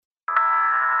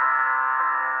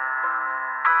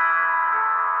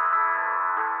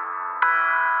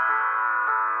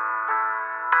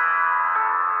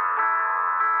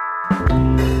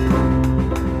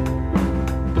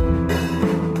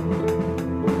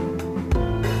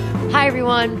Hi,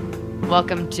 everyone.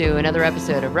 Welcome to another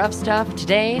episode of Rough Stuff.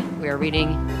 Today, we are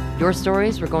reading your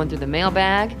stories. We're going through the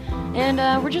mailbag,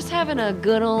 and we're just having a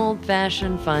good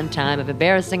old-fashioned fun time of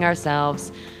embarrassing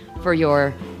ourselves for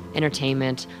your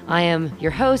entertainment. I am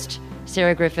your host,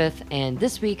 Sarah Griffith, and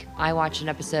this week I watched an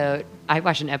episode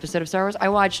of Star Wars. I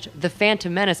watched The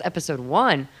Phantom Menace Episode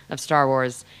 1 of Star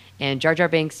Wars, and Jar Jar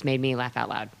Binks made me laugh out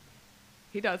loud.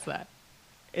 He does that.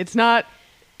 It's not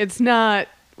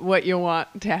what you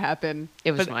want to happen.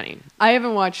 It was funny. I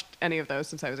haven't watched any of those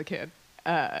since I was a kid.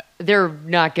 They're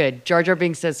not good. Jar Jar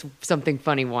Binks says something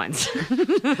funny once.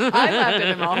 I laughed at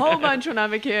him a whole bunch when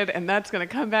I'm a kid, and that's going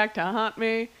to come back to haunt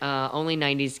me. Only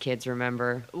 90s kids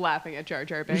remember. Laughing at Jar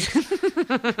Jar Binks.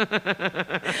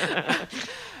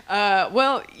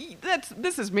 Well,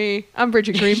 this is me. I'm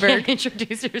Bridget Greenberg.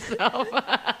 Introduce yourself.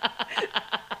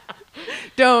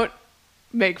 Don't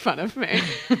make fun of me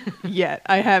yet.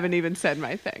 I haven't even said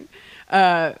my thing.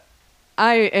 I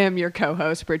am your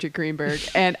co-host, Bridget Greenberg,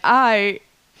 and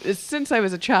since I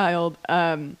was a child,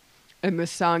 and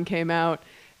this song came out,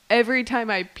 every time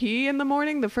I pee in the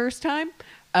morning, the first time,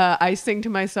 I sing to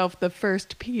myself, "The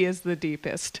first pee is the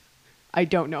deepest." I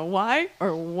don't know why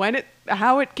or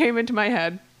how it came into my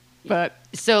head, but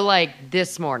so like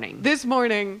this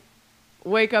morning,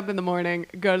 wake up in the morning,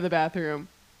 go to the bathroom,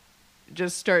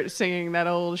 just start singing that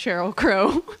old Sheryl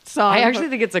Crow song. I actually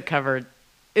think it's a cover.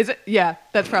 Is it? Yeah,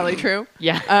 that's probably true.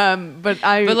 Yeah. But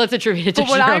let's attribute it to Sheryl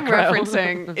Crow. What I'm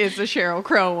referencing is the Sheryl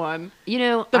Crow one. You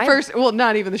know,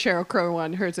 not even the Sheryl Crow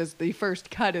one. Hers is the first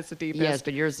cut is the deepest. Yes,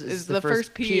 but yours is the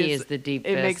first pee is the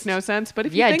deepest. It makes no sense. But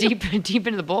if you think deep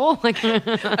into the bowl. Like I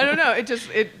don't know.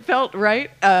 It felt right.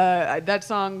 That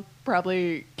song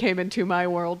probably came into my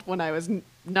world when I was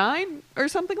 9 or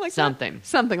something like that.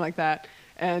 Something like that.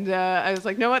 And I was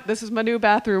like, you know what? This is my new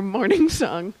bathroom morning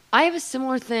song. I have a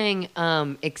similar thing,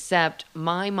 except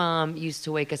my mom used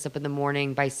to wake us up in the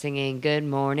morning by singing "Good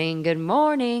Morning, Good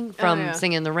Morning" from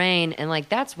Singing in the Rain. And, like,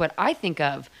 that's what I think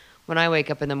of when I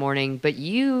wake up in the morning. But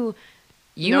you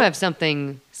Nope. have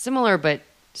something similar but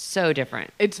so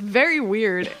different. It's very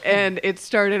weird, and it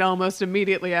started almost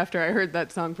immediately after I heard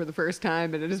that song for the first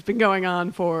time, and it has been going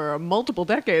on for multiple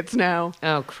decades now.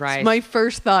 Oh, Christ. It's my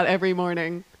first thought every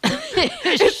morning.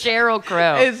 Sheryl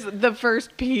Crow. Is the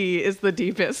first pee is the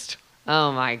deepest.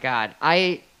 Oh, my God.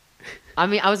 I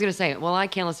mean, I was going to say, well, I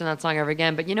can't listen to that song ever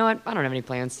again, but you know what? I don't have any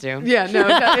plans to. Yeah, no.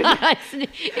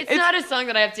 It's not a song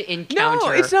that I have to encounter.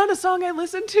 No, it's not a song I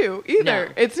listen to either.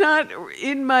 No. It's not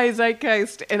in my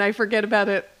zeitgeist, and I forget about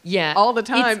it all the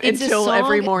time it's until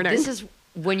every morning. This is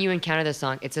when you encounter this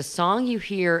song. It's a song you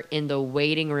hear in the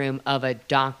waiting room of a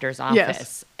doctor's office.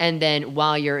 Yes. And then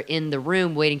while you're in the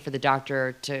room waiting for the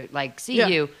doctor to see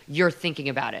you, you're thinking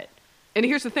about it. And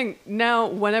here's the thing. Now,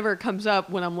 whenever it comes up,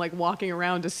 when I'm like walking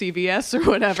around to CVS or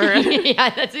whatever. Yeah,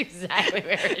 that's exactly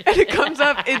where it is. And it comes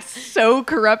up, it's so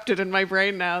corrupted in my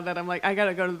brain now that I'm like, I got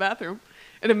to go to the bathroom.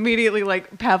 And immediately,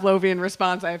 like, Pavlovian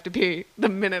response, I have to pee the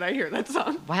minute I hear that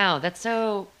song. Wow, that's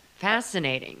so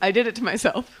fascinating. I did it to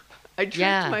myself. I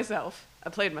tricked myself. I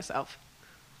played myself.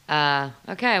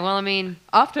 Okay, well, I mean.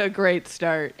 Off to a great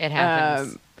start. It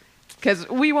happens. Because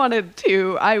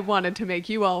I wanted to make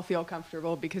you all feel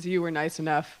comfortable because you were nice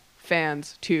enough,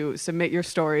 fans, to submit your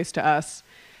stories to us.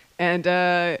 And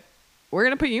we're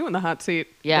going to put you in the hot seat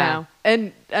now.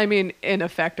 And, I mean, in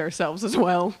effect, ourselves as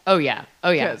well. Oh, yeah.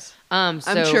 So, I'm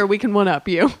sure we can one-up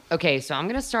you. Okay, so I'm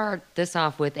going to start this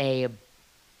off with a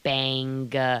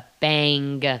bang.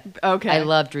 Okay. I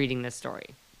loved reading this story.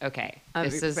 Okay.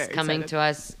 This is coming to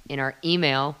us in our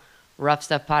email,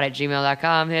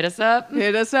 roughstuffpod@gmail.com. Hit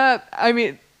us up. I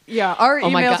mean, yeah, our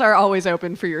emails are always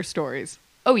open for your stories.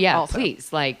 Oh, yeah, also.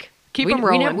 please. Like, keep them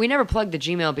rolling. We never plug the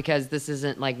Gmail because this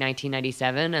isn't like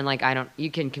 1997, and like you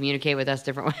can communicate with us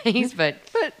different ways, but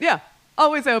yeah,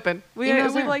 always open. We'd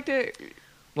like to.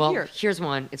 Well, here's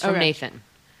one. It's from Nathan.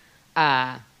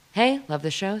 Hey, love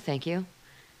the show. Thank you.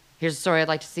 Here's a story I'd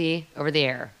like to see over the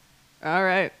air. All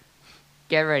right.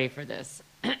 Get ready for this.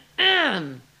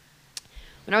 When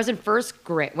I was a first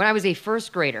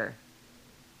grader,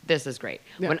 this is great.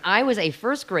 Yeah. When I was a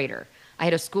first grader, I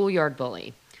had a schoolyard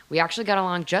bully. We actually got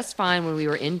along just fine when we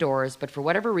were indoors, but for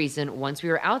whatever reason, once we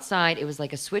were outside, it was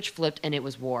like a switch flipped and it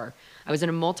was war. I was in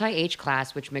a multi-age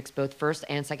class, which mixed both first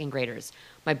and second graders.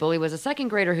 My bully was a second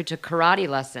grader who took karate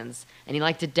lessons, and he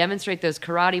liked to demonstrate those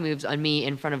karate moves on me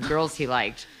in front of girls he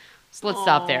liked. So let's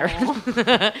stop there.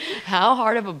 How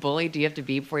hard of a bully do you have to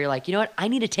be before you're like, you know what? I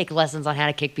need to take lessons on how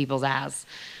to kick people's ass.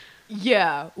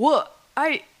 Yeah. Well,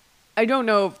 I don't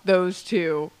know if those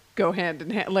two go hand in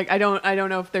hand. Like I don't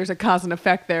know if there's a cause and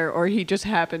effect there, or he just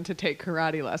happened to take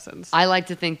karate lessons. I like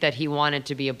to think that he wanted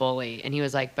to be a bully, and he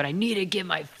was like, but I need to get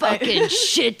my fucking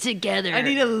shit together. I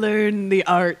need to learn the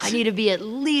art. I need to be at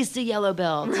least a yellow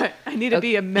belt. Right. I need to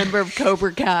be a member of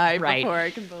Cobra Kai Right. before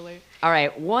I can bully. All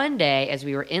right, one day, as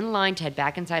we were in line to head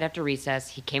back inside after recess,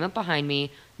 he came up behind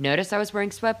me, noticed I was wearing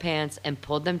sweatpants, and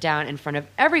pulled them down in front of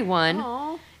everyone,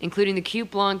 Aw. including the cute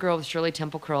blonde girl with Shirley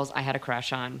Temple curls I had a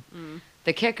crush on.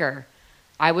 The kicker,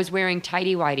 I was wearing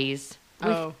tighty whities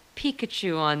with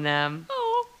Pikachu on them.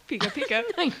 Oh, Pika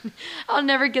Pika. I'll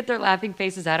never get their laughing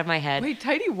faces out of my head. Wait,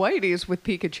 tidy whities with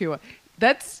Pikachu.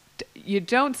 You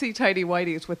don't see tidy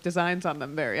whities with designs on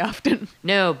them very often.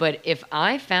 No, but if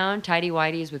I found tidy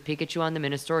whities with Pikachu on them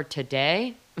in a store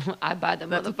today, I'd buy them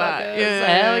That's a motherfuckers. buy. Yeah.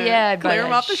 Hell yeah, I'd buy Clear 'em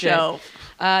that off the shit. shelf.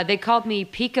 They called me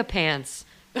Pika Pants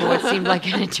for what seemed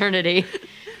like an eternity,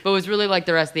 but was really like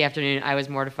the rest of the afternoon. I was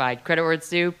mortified. Credit where it's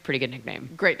due. Pretty good nickname.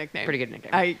 Great nickname. Pretty good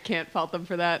nickname. I can't fault them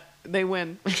for that. They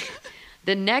win.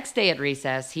 The next day at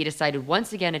recess, he decided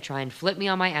once again to try and flip me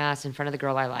on my ass in front of the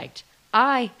girl I liked.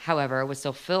 I, however, was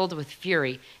so filled with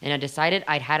fury, and I decided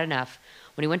I'd had enough.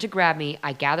 When he went to grab me,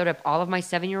 I gathered up all of my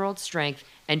 7-year-old strength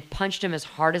and punched him as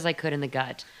hard as I could in the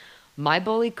gut. My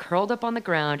bully curled up on the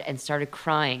ground and started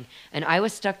crying, and I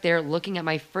was stuck there looking at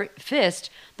my fist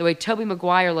the way Tobey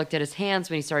Maguire looked at his hands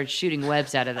when he started shooting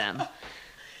webs out of them.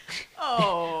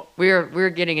 Oh. We were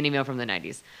getting an email from the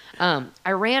 90s.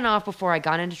 I ran off before I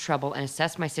got into trouble and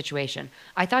assessed my situation.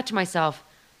 I thought to myself,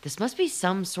 this must be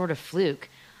some sort of fluke.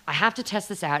 I have to test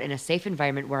this out in a safe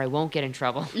environment where I won't get in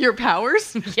trouble. Your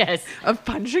powers? Yes. Of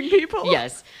punching people?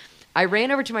 Yes. I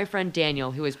ran over to my friend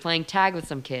Daniel, who was playing tag with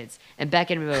some kids, and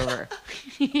beckoned him over.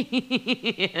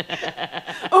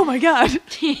 Oh my God.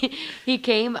 He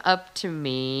came up to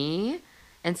me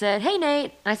and said, "Hey,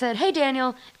 Nate." I said, "Hey,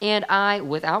 Daniel." And I,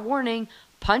 without warning,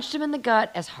 punched him in the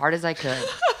gut as hard as I could.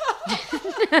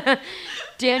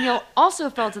 Daniel also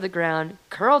fell to the ground,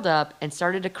 curled up, and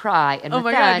started to cry. And Oh with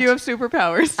my that, God, you have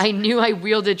superpowers. I knew I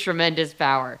wielded tremendous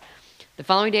power. The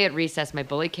following day at recess, my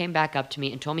bully came back up to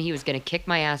me and told me he was going to kick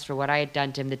my ass for what I had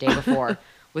done to him the day before.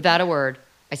 Without a word,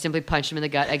 I simply punched him in the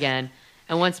gut again.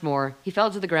 And once more, he fell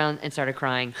to the ground and started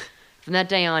crying. From that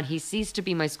day on, he ceased to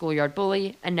be my schoolyard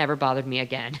bully and never bothered me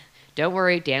again. Don't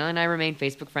worry, Daniel and I remain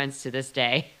Facebook friends to this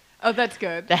day. Oh, that's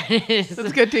good. That is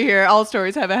That's good to hear. All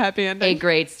stories have a happy a ending.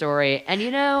 great story. And you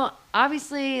know,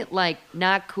 obviously, like,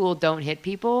 not cool, don't hit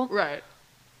people. Right.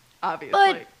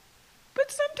 Obviously. But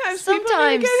sometimes people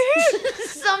Sometimes, get hit.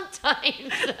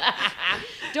 sometimes,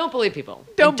 don't bully people.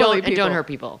 Don't And bully And people. don't hurt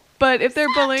people. But if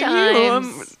they're bullying you,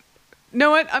 Sometimes.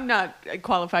 know what? I'm not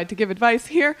qualified to give advice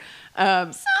here.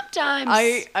 Sometimes.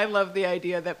 I love the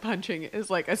idea that punching is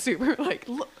like a super like.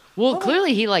 Well,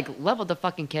 clearly he like leveled the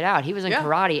fucking kid out. He was in Yeah.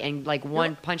 karate, and like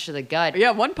one punch to the gut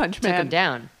Yeah, One Punch took Man. him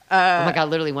down. Oh my god,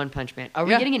 literally One Punch Man. Are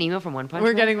we yeah. getting an email from One Punch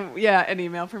We're Man? getting an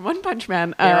email from One Punch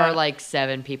Man. There are like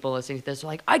 7 people listening to this. Who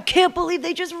are like, I can't believe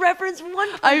they just referenced One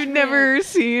Punch I've Man. never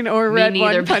seen or read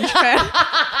neither. One Punch Man.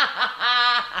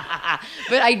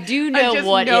 But I do know I just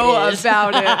what know it is.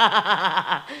 about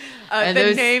it. And The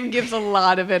those- name gives a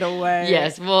lot of it away.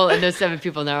 Yes, well, and those 7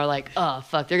 people now are like, oh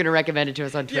fuck, they're gonna recommend it to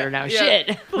us on Twitter now. yeah.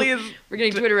 Shit, Please, we're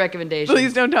getting Twitter recommendations.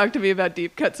 please don't talk to me about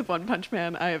deep cuts of One Punch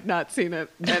Man. I have not seen it,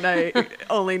 and I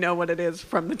only know what it is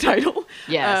from the title.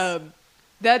 Yes.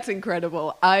 That's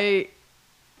incredible. I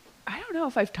don't know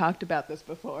if I've talked about this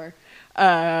before.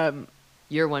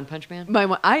 You're One Punch Man.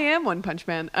 I am One Punch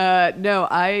Man. No,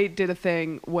 I did a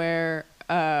thing where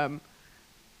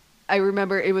I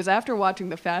remember it was after watching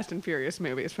the Fast and Furious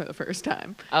movies for the first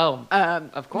time. Oh,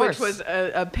 of course. Which was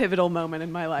a pivotal moment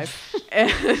in my life.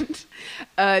 And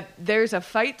there's a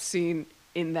fight scene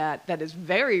in that is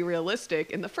very realistic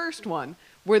in the first one,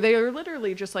 where they are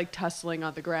literally just like tussling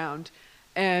on the ground.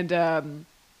 And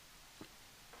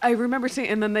I remember seeing,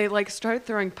 and then they like start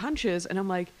throwing punches, and I'm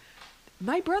like,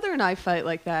 my brother and I fight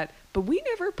like that, but we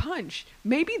never punch.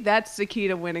 Maybe that's the key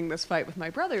to winning this fight with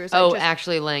my brother. Is I Oh, just,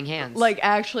 actually laying hands. like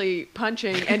actually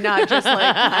punching and not just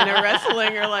like kind of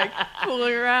wrestling or like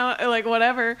fooling around or like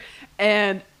whatever.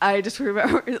 And I just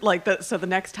remember like so the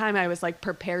next time I was like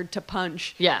prepared to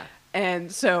punch. Yeah.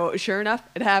 And so sure enough,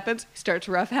 it happens. He starts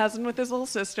roughhousing with his little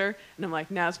sister, and I'm like,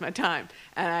 now's my time.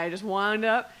 And I just wound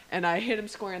up and I hit him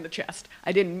square in the chest.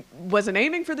 Wasn't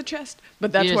aiming for the chest,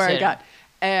 but that's just where I hit him. got.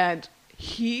 And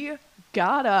he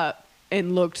got up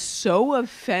and looked so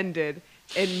offended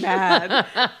and mad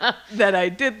that I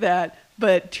did that.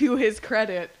 But to his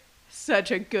credit,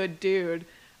 such a good dude.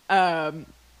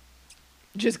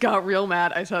 Just got real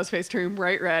mad. I saw his face turn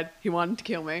bright red. He wanted to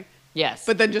kill me. Yes.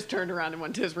 But then just turned around and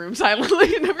went to his room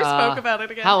silently and never spoke about it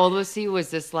again. How old was he? Was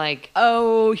this like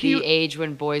Oh, the age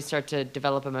when boys start to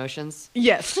develop emotions?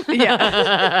 Yes.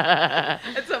 Yeah.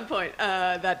 At some point,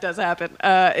 that does happen.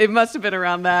 It must have been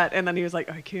around that. And then he was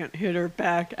like, I can't hit her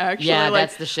back, actually. Yeah, like,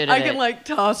 that's the shit of I can, it. like,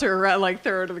 toss her around, like,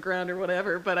 throw her to the ground or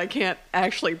whatever, but I can't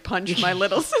actually punch my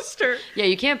little sister. Yeah,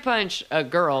 you can't punch a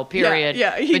girl, period.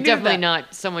 Yeah, he but knew definitely that.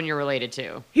 not someone you're related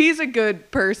to. He's a good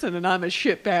person, and I'm a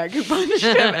shitbag who punched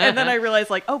him. And then I realized,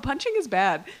 like, oh, punching is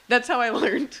bad. That's how I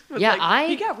learned. Was Yeah, like,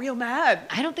 he got real mad.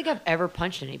 I don't think I've ever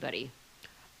punched anybody.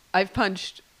 I've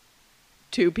punched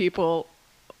 2 people.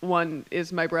 One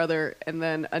is my brother, and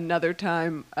then another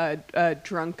time a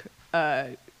drunk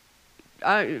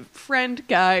friend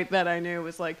guy that I knew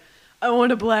was like, I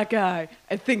want a black eye.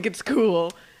 I think it's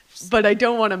cool, but I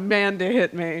don't want a man to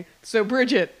hit me. So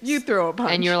Bridget, you throw a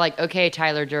punch. And you're like, okay,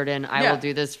 Tyler Durden, I Yeah. will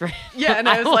do this for yeah, and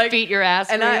I was will like, beat your ass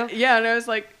and for I, you. yeah, and I was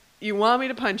like, you want me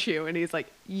to punch you? And he's like,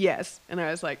 yes. And I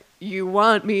was like, you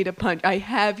want me to punch? I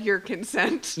have your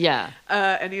consent. Yeah.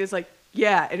 And he was like,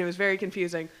 yeah. And it was very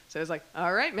confusing. So I was like,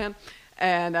 all right, man.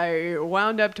 And I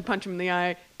wound up to punch him in the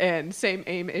eye, and same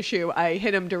aim issue. I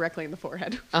hit him directly in the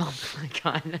forehead. Oh my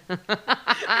god.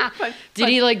 But- Did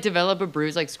he like develop a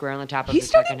bruise like square on the top of he his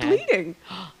started fucking head? bleeding.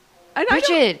 And I don't-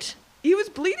 Bridget. he was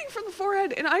bleeding from the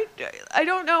forehead, and I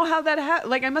don't know how that happened.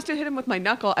 Like, I must have hit him with my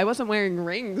knuckle. I wasn't wearing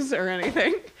rings or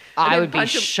anything. I didn't would be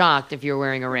punch him. shocked if you were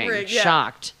wearing a ring. Ring, yeah.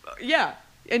 Shocked. Yeah,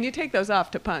 and you take those off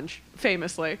to punch,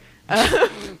 famously,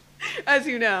 as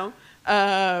you know.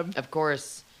 Of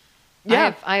course.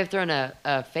 Yeah. I have thrown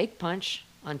a fake punch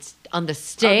on the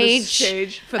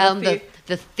stage. For the on thea-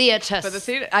 the theater for the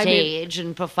theater- I mean- stage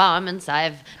and performance.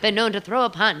 I've been known to throw a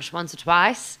punch once or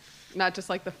twice. Not just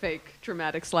like the fake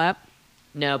dramatic slap.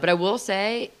 No, but I will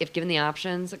say, if given the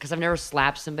options, because I've never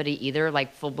slapped somebody either,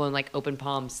 like full blown, like open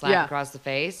palm slap Yeah. across the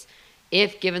face.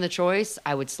 If given the choice,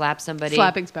 I would slap somebody.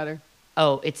 Slapping's better.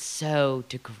 Oh, it's so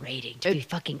degrading to be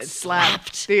fucking It's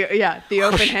slapped. The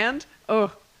open hand.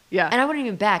 Oh, yeah. And I wouldn't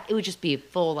even back. It would just be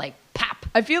full like pop.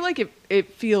 I feel like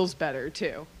it feels better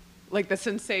too, like the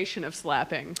sensation of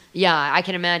slapping. Yeah, I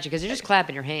can imagine because you're just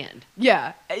clapping your hand.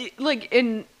 Yeah,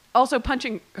 also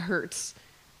punching hurts.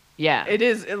 Yeah. It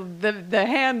is the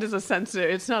hand is a sensitive.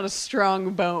 It's not a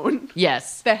strong bone.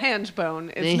 Yes. The hand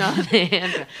bone is not.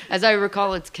 As I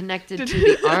recall, it's connected to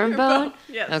the arm bone.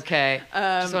 Yes. Okay.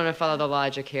 Just want to follow the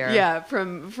logic here. Yeah,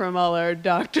 from all our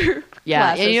doctor Yeah.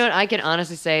 classes. And you know what? I can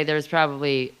honestly say there's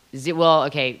probably well,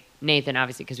 okay, Nathan,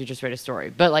 obviously, because we just read a story.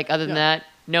 But like other than Yeah. that,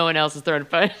 no one else has thrown a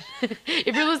punch.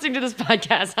 If you're listening to this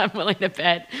podcast, I'm willing to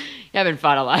bet you haven't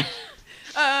fought a lot.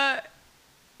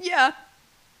 Yeah.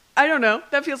 I don't know.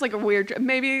 That feels like a weird.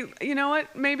 Maybe you know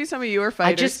what? Maybe some of you are I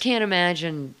fighters. just can't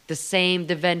imagine the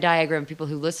Venn diagram, people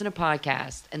who listen to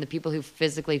podcasts and the people who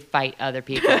physically fight other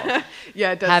people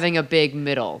Yeah, it does. having a big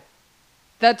middle.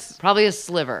 That's Probably a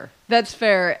sliver.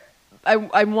 fair. I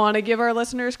want to give our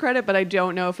listeners credit, but I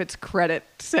don't know if it's credit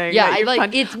saying Yeah, that I you like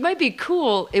punch- it might be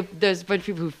cool if there's a bunch of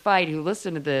people who fight who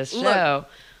listen to this Look, show.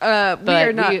 we are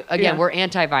But not. again, yeah. we're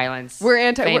anti-violence. We're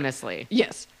anti- we're- famously.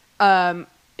 Yes.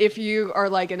 If you are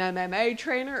like an MMA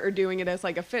trainer or doing it as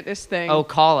like a fitness thing, Oh,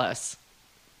 call us.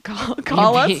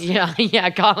 call us. Yeah,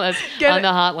 call us Get on it- the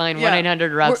hotline yeah.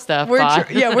 1-800-ROUGH We're- stuff. We're pod.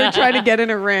 we're trying to get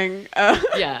in a ring.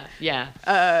 Yeah.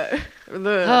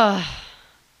 The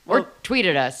Or well, tweet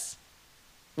at us,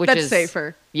 which that's is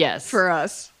safer Yes, for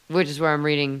us. which is where I'm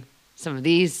reading some of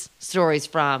these stories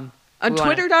from. On We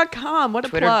wanna- Twitter.com. What a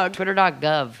Twitter, plug.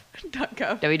 Twitter.gov.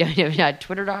 Twitter.gov.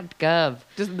 www.twitter.gov.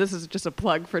 This is just a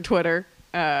plug for Twitter,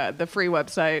 the free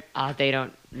website. They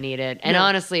don't need it. And No.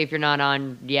 honestly, if you're not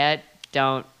on yet,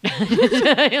 don't.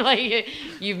 Like,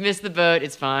 you've missed the boat.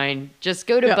 It's fine. Just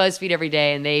go to Yeah. BuzzFeed every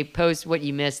day, and they post what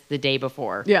you missed the day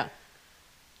before. Yeah.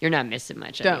 You're not missing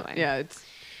much Don't. anyway. Yeah. It's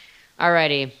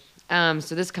Alrighty.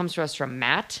 So this comes to us from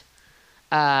Matt.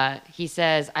 He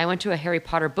says, I went to a Harry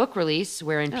Potter book release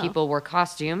wherein Oh. people wore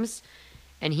costumes,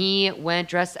 and he went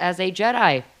dressed as a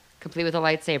Jedi, complete with a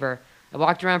lightsaber. I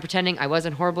walked around pretending I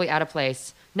wasn't horribly out of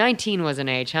place. 19 was an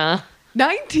age, huh?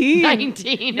 19.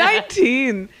 19.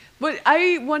 19. But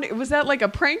I wonder, was that like a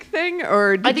prank thing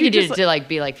or did I think you he did just it to like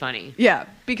be like funny. Yeah,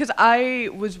 because I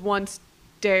was once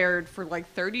dared for like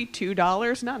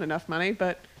 $32, not enough money,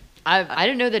 but I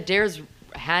didn't know that Dares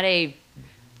had a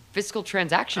fiscal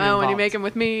transaction oh, involved. when you make them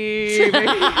with me,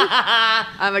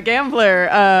 I'm a gambler.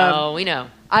 Oh, we know.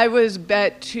 I was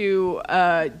bet to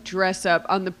dress up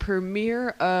on the premiere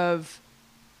of,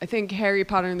 I think, Harry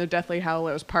Potter and the Deathly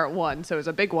Hallows Part 1, so it was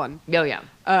a big one. Oh, yeah.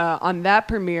 On that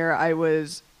premiere, I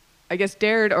was, I guess,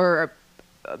 dared or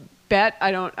bet,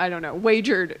 I don't know,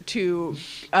 wagered to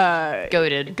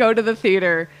Goated. go to the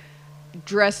theater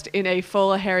dressed in a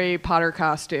full Harry Potter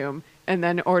costume and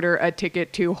then order a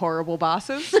ticket to Horrible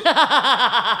Bosses,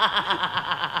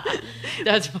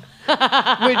 That's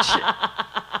which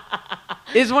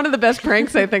is one of the best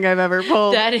pranks I think I've ever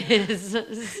pulled. that is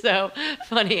so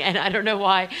funny, and I don't know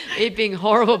why it being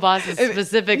Horrible Bosses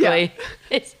specifically.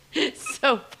 It's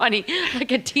so funny,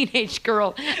 like a teenage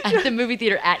girl at the movie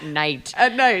theater at night.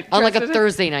 At night, On like a dressed as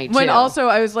Thursday night, When too. also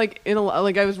I was like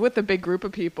I was with a big group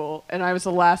of people, and I was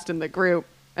the last in the group,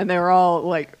 and they were all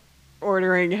like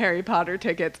ordering Harry Potter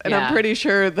tickets, and Yeah. I'm pretty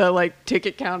sure the like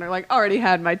ticket counter like already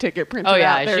had my ticket printed Oh out.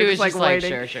 yeah, They she were was just like,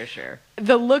 waiting. sure.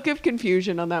 The look of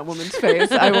confusion on that woman's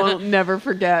face, I will never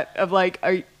forget. Of like,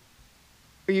 are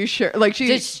you sure? Like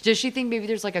Does she think maybe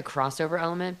there's like a crossover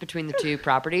element between the two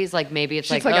properties? Like maybe it's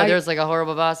She's like, like, there's like a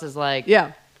Horrible Bosses like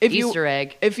yeah. Easter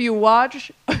egg. If you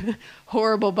watch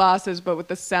Horrible Bosses, but with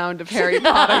the sound of Harry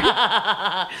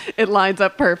Potter, it lines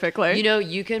up perfectly. You know,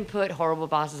 you can put Horrible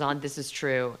Bosses on This Is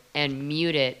True and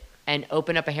mute it and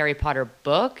open up a Harry Potter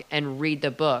book and read the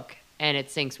book, and it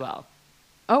syncs well.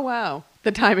 Oh wow,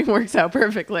 the timing works out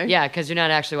perfectly. Yeah, because you're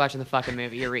not actually watching the fucking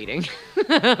movie, you're reading.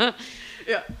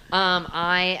 Yeah.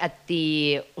 I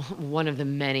at one of the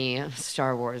many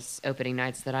Star Wars opening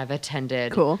nights that I've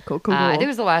attended. Cool. I think it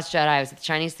was The Last Jedi. I was at the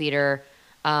Chinese Theater.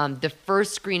 The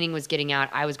first screening was getting out.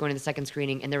 I was going to the second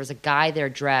screening, and there was a guy there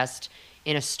dressed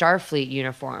in a Starfleet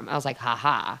uniform. I was like,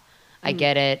 haha, I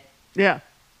get it. Yeah.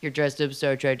 You're dressed up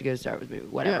Star Trek to go to Star Wars movie,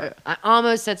 whatever. Yeah. I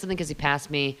almost said something because he passed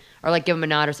me, or like give him a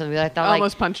nod or something. But I thought I like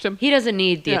almost punched him. he doesn't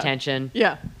need the Yeah. attention.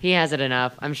 Yeah. He has it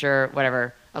enough. I'm sure.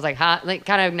 Whatever. I was like, ha, like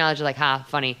kind of acknowledged it, like, ha,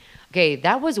 funny. Okay,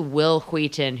 that was Will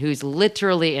Wheaton, who's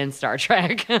literally in Star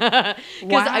Trek. Because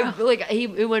Wow.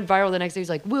 it went viral the next day. He's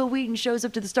like, Will Wheaton shows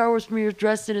up to the Star Wars premiere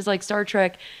dressed in his like Star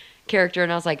Trek character,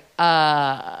 and I was like,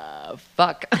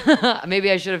 fuck.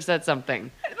 Maybe I should have said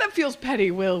something. That feels petty,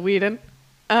 Will Wheaton.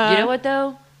 You know what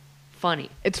though? Funny.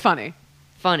 It's funny.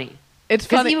 Funny. It's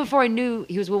Because funny. even before I knew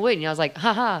he was Will Wheaton, I was like,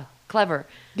 haha, clever.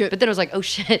 Good. But then I was like, oh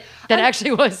shit, that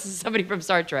actually was somebody from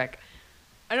Star Trek.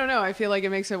 I don't know. I feel like it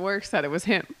makes it worse that it was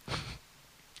him.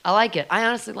 I like it. I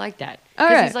honestly like that. All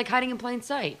Because right. he's like hiding in plain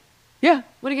sight. Yeah,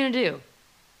 What are you going to do?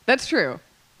 that's true.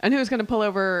 And who's going to pull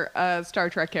over a Star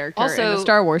Trek character in Also- a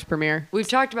Star Wars premiere? We've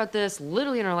talked about this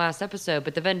literally in our last episode,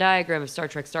 but the Venn diagram of Star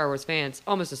Trek Star Wars fans,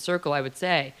 almost a circle, I would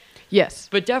say. Yes.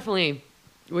 But definitely,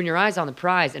 when your eye's on the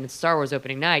prize and it's Star Wars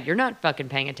opening night, you're not fucking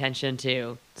paying attention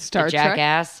to Star the Trek?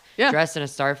 jackass Yeah. dressed in a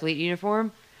Starfleet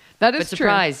uniform. That But is true.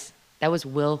 surprise, that was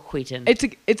Will Wheaton. It's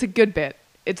a good bit.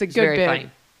 It's a It's good very bit. funny.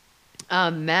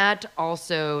 Matt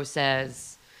also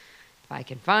says, if I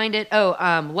can find it.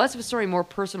 Less of a story, more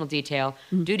personal detail.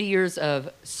 Mm-hmm. Due to years of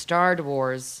Star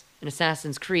Wars and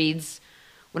Assassin's Creeds,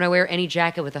 when I wear any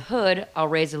jacket with a hood, I'll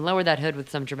raise and lower that hood with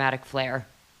some dramatic flair.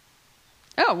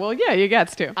 Oh, well, yeah, you got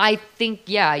to. I think,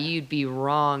 yeah, you'd be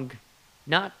wrong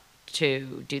not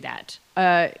to do that.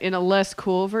 In a less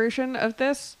cool version of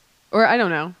this, or I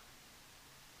don't know.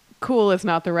 Cool is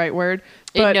not the right word.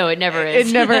 But No, it never is.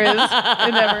 It never is.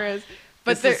 It never is.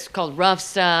 But This is called Rough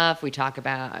Stuff. We talk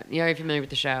about, are you familiar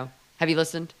with the show? Have you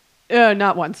listened?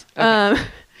 not once.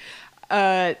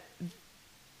 Okay.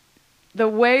 The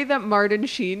way that Martin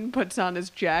Sheen puts on his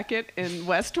jacket in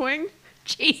West Wing.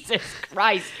 Jesus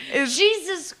Christ. Is-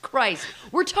 Jesus Christ.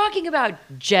 We're talking about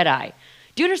Jedi.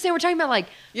 Do you understand? We're talking about like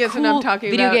Yes, cool and I'm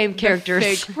talking video about game the characters.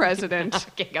 fake president.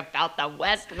 Talking about the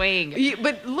West Wing.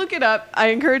 But look it up. I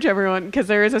encourage everyone because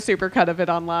there is a supercut of it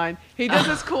online. He does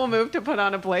this cool move to put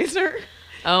on a blazer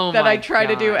Oh that my I try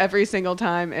to do God. every single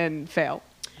time and fail.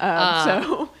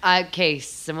 So Okay,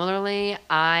 similarly,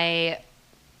 I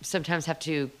sometimes have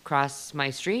to cross my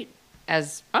street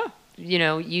as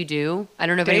you do. I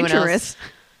don't know if anyone dangerous.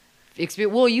 else.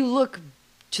 Well, you look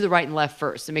to the right and left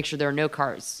first to make sure there are no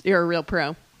cars. You're a real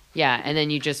pro. Yeah, and then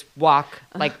you just walk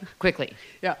like quickly.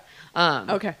 Yeah.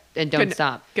 Okay. And don't Good-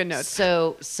 stop. good notes.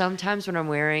 So sometimes when I'm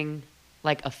wearing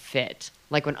like a fit,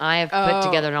 like when I have put Oh.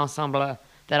 together an ensemble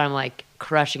that I'm like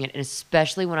crushing it, and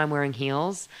especially when I'm wearing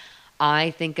heels,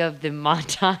 I think of the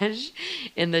montage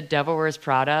in The Devil Wears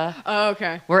Prada Oh,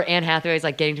 okay. where Anne Hathaway's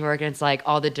like getting to work and it's like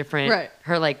all the different, Right.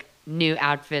 her like new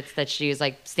outfits that she's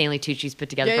like Stanley Tucci's put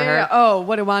together Yeah, for yeah, her. yeah. Oh,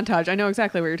 what a montage. I know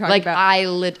exactly what you're talking Like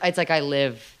about. it's like I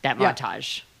live that Yeah.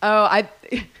 montage. Oh,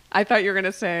 I thought you were going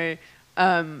to say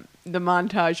the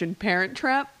montage in Parent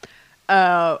Trap.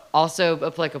 Also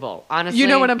applicable. Honestly. You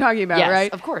know what I'm talking about, yes,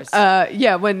 right? Of course.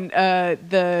 Yeah, when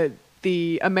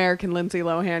the American Lindsay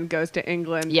Lohan goes to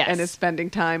England Yes. and is spending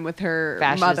time with her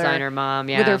Fashion mother, designer mom,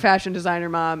 yeah. with her fashion designer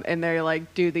mom, and they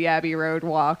like do the Abbey Road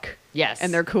walk. Yes.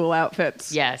 and their cool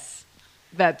outfits. Yes.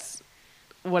 That's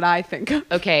what I think of.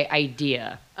 Okay,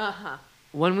 idea. Uh-huh.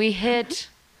 When we hit,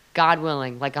 God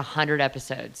willing, like 100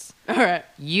 episodes, All right.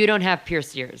 you don't have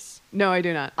pierced ears. No, I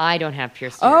do not. I don't have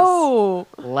pierced ears. Oh,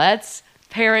 Let's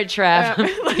Parent Trap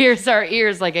pierce our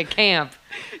ears like a camp.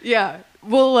 yeah.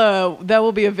 Well, that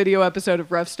will be a video episode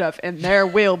of Rough Stuff, and there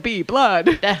will be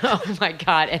blood. Oh my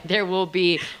God. And there will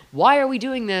be, why are we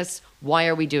doing this? Why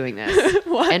are we doing this?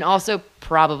 What? And also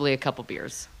probably a couple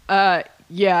beers.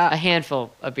 Yeah. A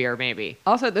handful of beer, maybe.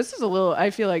 Also, this is a little,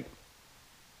 I feel like,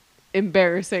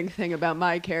 embarrassing thing about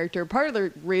my character. Part of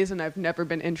the reason I've never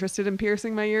been interested in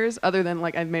piercing my ears, other than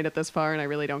like I've made it this far and I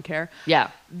really don't care. Yeah.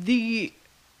 The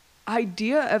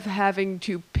idea of having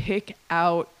to pick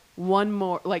out one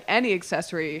more, like any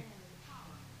accessory,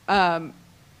 the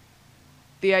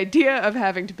idea of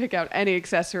having to pick out any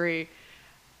accessory,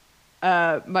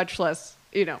 much less,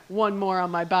 one more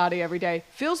on my body every day,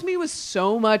 fills me with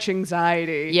so much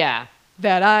anxiety. Yeah.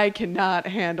 That I cannot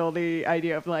handle the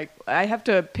idea of like, I have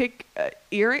to pick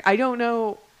earring. I don't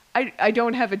know. I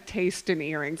don't have a taste in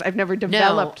earrings. I've never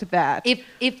developed that.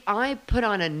 If I put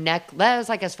on a that is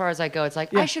like as far as I go. It's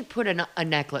like, Yeah. I should put a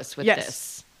necklace with Yes.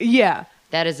 this. Yeah.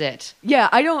 That is it. Yeah.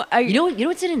 I don't. You know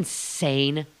what's an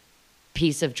insane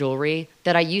piece of jewelry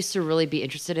that I used to really be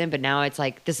interested in, but now it's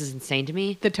like, this is insane to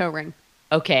me? The toe ring.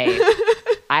 Okay.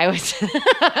 I was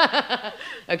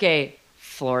okay,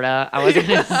 Florida. I was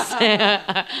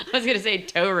gonna say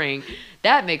toe ring.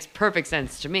 That makes perfect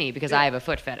sense to me because I have a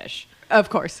foot fetish. Of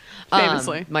course.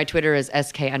 Famously. My Twitter is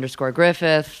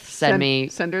sk_Griffith.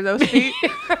 Send her those feet.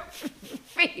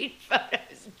 feed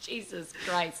photos. Jesus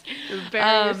Christ.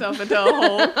 Bury yourself into a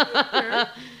hole.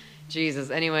 Jesus.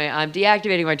 Anyway, I'm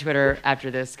deactivating my Twitter after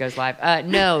this goes live.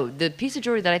 No, the piece of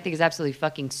jewelry that I think is absolutely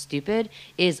fucking stupid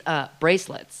is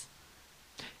bracelets.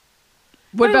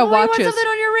 What about Why watches? You want something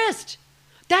on your wrist?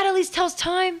 That at least tells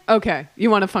time. Okay. You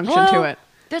want a function Hello? to it.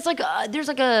 There's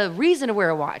like a reason to wear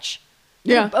a watch.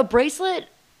 Yeah. A bracelet.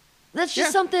 That's just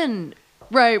Yeah. something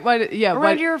Right. Why? Yeah.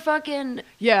 around your fucking.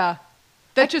 Yeah.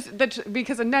 That's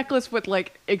because a necklace would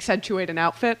like accentuate an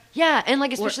outfit. Yeah, and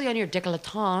like especially on your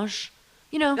décolletage,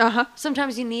 Uh-huh.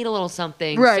 sometimes you need a little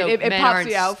something. Right, So it men pops aren't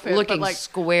the outfit, but, looking like-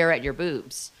 square at your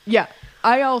boobs. Yeah.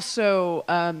 I also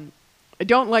I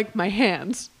don't like my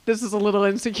hands. This is a little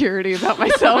insecurity about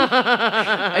myself.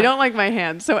 I don't like my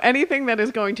hands. So anything that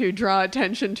is going to draw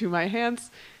attention to my hands,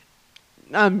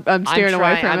 I'm steering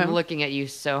away from I'm them. looking at you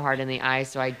so hard in the eye,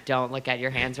 so I don't look at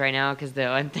your hands right now because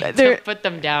don't put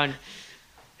them down.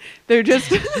 They're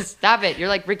just Stop it! You're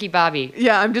like Ricky Bobby.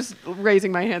 yeah. I'm just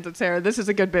raising my hands at Sarah. This is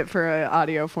a good bit for an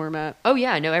audio format. Oh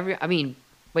yeah, no. I mean,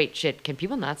 wait, shit. Can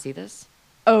people not see this?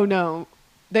 Oh no,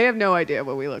 they have no idea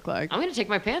what we look like. I'm gonna take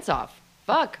my pants off.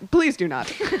 Fuck. Please do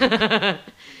not.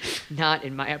 Not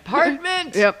in my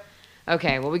apartment. Yep.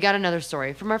 Okay, well, we got another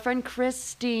story from our friend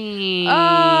Christy.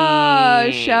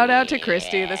 Shout out to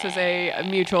Christy. This is a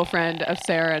mutual friend of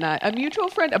Sarah and I. A mutual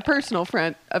friend, a personal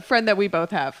friend, a friend that we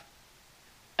both have.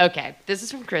 Okay, this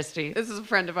is from Christy. This is a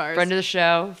friend of ours. Friend of the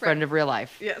show, friend of real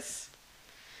life. Yes.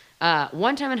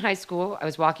 One time in high school, I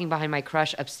was walking behind my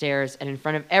crush upstairs, and in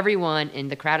front of everyone in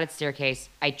the crowded staircase,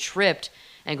 I tripped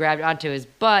and grabbed onto his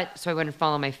butt so I wouldn't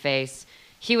fall on my face.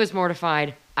 He was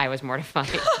mortified. I was mortified.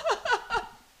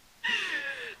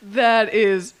 That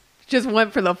is just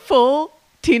went for the full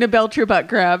Tina Belcher butt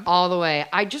grab. All the way.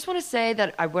 I just want to say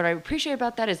that what I appreciate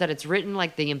about that is that it's written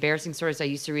like the embarrassing stories I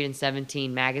used to read in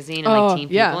 17 magazine and like Teen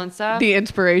People and stuff. The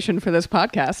inspiration for this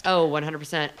podcast. Oh,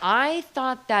 100%. I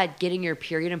thought that getting your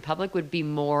period in public would be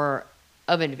more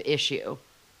of an issue.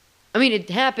 I mean, it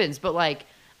happens, but like,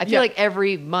 I feel Yeah. like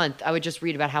every month I would just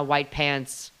read about how white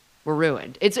pants were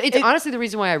ruined. It's honestly the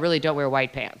reason why I really don't wear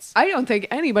white pants. I don't think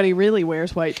anybody really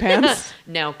wears white pants.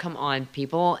 No, come on.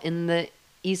 People in the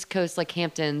East Coast, like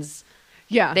Hamptons,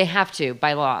 Yeah. they have to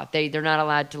by law. They're not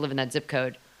allowed to live in that zip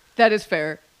code. That is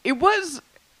fair. It was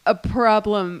a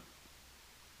problem,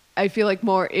 I feel like,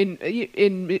 more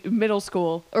in middle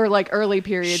school or like early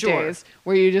period Sure. days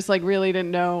where you just like really didn't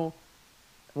know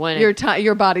When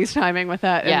your body's timing with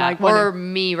that. yeah, And like when or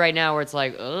me right now where it's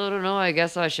like, oh, I don't know, I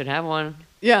guess I should have one.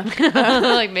 yeah.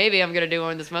 Like maybe I'm gonna do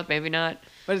one this month, maybe not.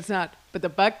 But it's not. But the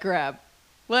butt grab.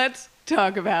 Let's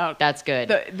talk about That's good.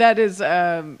 that is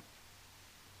I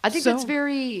think so- that's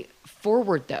very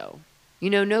forward though.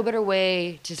 No better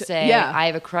way to say yeah. I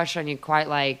have a crush on you quite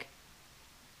like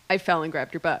I fell and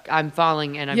grabbed your butt. I'm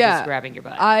falling and I'm Yeah. just grabbing your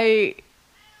butt. I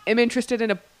am interested in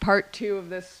a part 2 of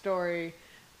this story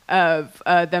of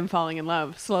them falling in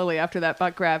love slowly after that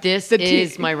butt grab. This The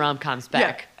is teen- my rom-com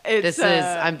spec. Yeah, it's, this is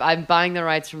I'm buying the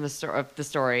rights from of the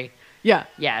story. Yeah.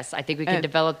 Yes, I think we can And-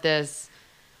 develop this.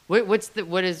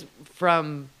 What is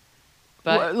from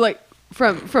But like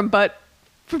from butt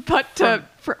to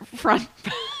front.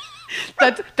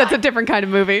 That's a different kind of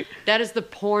movie. that is the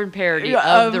porn parody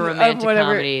of the romantic whatever.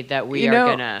 comedy that we You are know,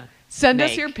 gonna Send us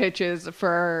make. your pitches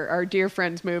for our dear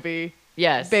friend's movie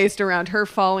Yes. based around her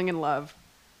falling in love.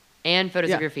 And photos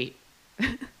Yeah. of your feet. Two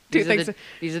These are, things.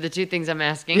 these are the two things I'm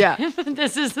asking. Yeah.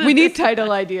 This is We need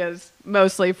title ideas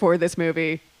mostly for this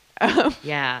movie.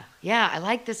 Yeah. Yeah, I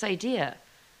like this idea.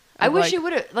 I I'd wish like- he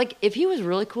would have, like, if he was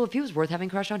really cool, if he was worth having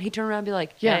a crush on, he'd turn around and be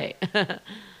like, Yeah. hey.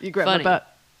 You grab Funny. my butt.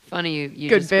 Funny you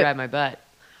Good just bit. grabbed my butt.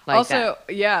 Like Also,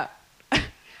 that. yeah.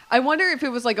 I wonder if it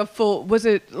was like was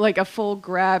it like a full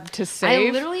grab to save?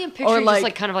 I literally am picturing just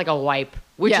like kind of like a wipe,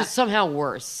 which Yeah. is somehow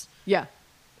worse yeah.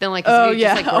 than like Oh if you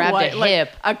yeah, just like grabbed white- a like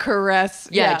hip. a caress.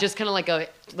 Yeah, just kind of like a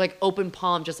open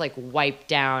palm, just like wipe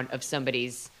down of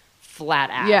somebody's flat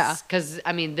ass. Yeah. Because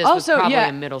I mean, this also was probably yeah,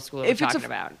 a middle schooler if we're it's talking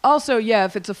about. Also, yeah,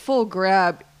 if it's a full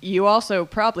grab, you also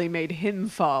probably made him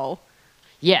fall,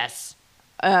 Yes.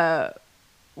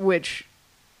 which,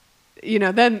 you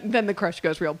know, then the crush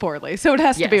goes real poorly. So it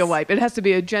has to be a Yes. wipe. It has to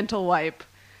be a gentle wipe,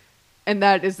 and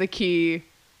that is the key.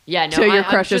 Yeah. No. To your I'm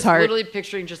crush's just heart. literally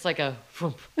picturing just like a.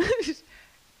 Vroom,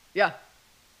 Yeah.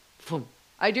 vroom.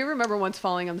 I do remember once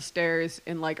falling on the stairs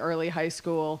in like early high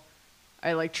school.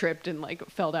 I like tripped and like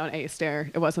fell down a stair.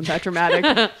 It wasn't that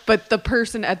dramatic. But the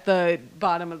person at the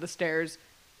bottom of the stairs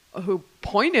who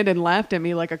pointed and laughed at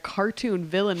me like a cartoon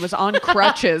villain was on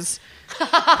crutches. And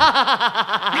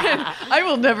I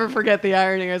will never forget the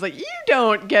irony. I was like, you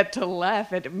don't get to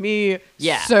laugh at me,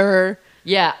 Yeah. sir.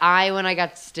 Yeah, when I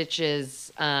got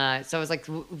stitches, so I was like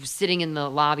sitting in the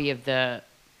lobby of the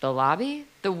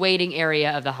waiting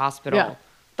area of the hospital, Yeah.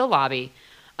 the lobby,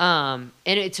 and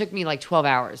it took me like 12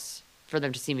 hours for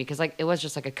them to see me because like it was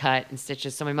just like a cut and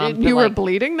stitches. So my mom, And you were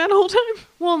bleeding that whole time?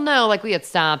 well, no, like we had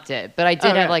stopped it, but I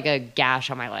did Okay. have like a gash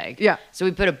on my leg. Yeah. So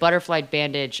we put a butterfly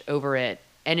bandage over it,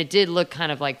 and it did look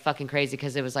kind of like fucking crazy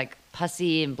because it was like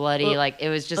pussy and bloody, Ugh. like it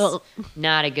was just Ugh.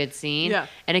 not a good scene. Yeah.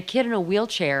 And a kid in a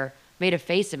wheelchair made a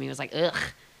face at me. It was like, ugh.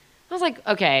 I was like,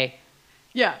 okay,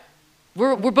 Yeah.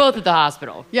 we're both at the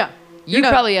hospital. Yeah. You You're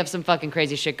not- probably have some fucking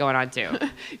crazy shit going on too.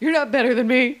 You're not better than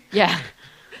me. Yeah.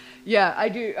 Yeah, I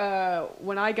do.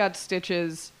 When I got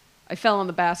stitches, I fell on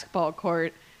the basketball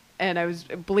court, and I was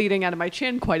bleeding out of my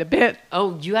chin quite a bit.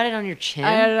 Oh, you had it on your chin?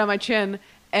 I had it on my chin,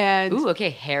 and Ooh, okay.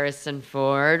 Harrison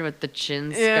Ford with the chin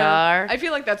yeah, scar. I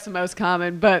feel like that's the most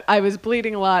common. But I was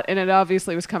bleeding a lot, and it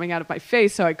obviously was coming out of my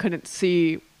face, so I couldn't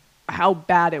see how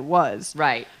bad it was.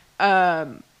 Right.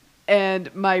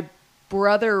 And my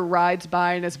brother rides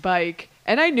by on his bike.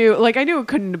 And I knew it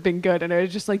couldn't have been good. And I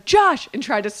was just like, Josh, and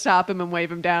tried to stop him and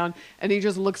wave him down. And he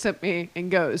just looks at me and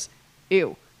goes,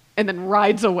 ew, and then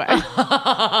rides away.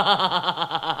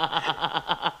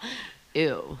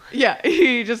 Ew. Yeah,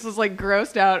 he just was like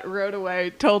grossed out, rode away,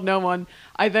 told no one.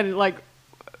 I then like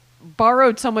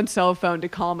borrowed someone's cell phone to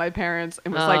call my parents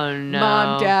and was Oh, like, no.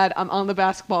 Mom, Dad, I'm on the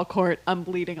basketball court. I'm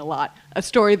bleeding a lot. A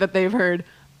story that they've heard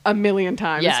a million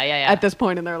times Yeah. at this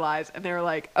point in their lives. And they were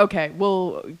like, okay,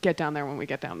 we'll get down there when we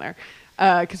get down there.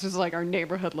 Because this is like our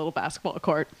neighborhood little basketball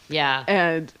court. Yeah.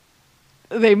 And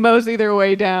they mosey their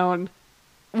way down,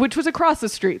 which was across the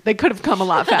street. They could have come a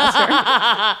lot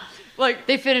faster. Like,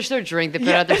 They finished their drink. They put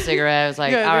Yeah. out their cigarette. I was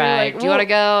like, yeah, all they were right, like, do you want to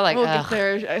go? Like, we'll ugh,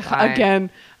 get there fine. again.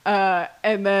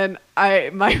 And then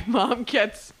my mom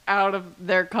gets out of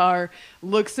their car,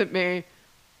 looks at me.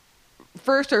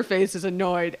 First, her face is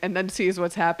annoyed, and then sees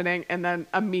what's happening, and then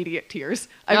immediate tears.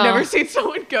 I've Oh. never seen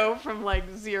someone go from like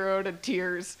 0 to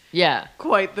tears Yeah.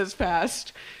 quite this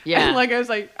fast. Yeah. And like I was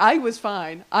like, I was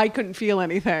fine. I couldn't feel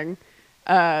anything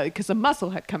because a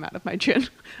muscle had come out of my chin.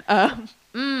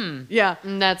 Yeah.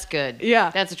 That's good.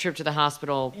 Yeah. That's a trip to the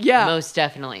hospital. Yeah. Most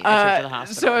definitely a trip to the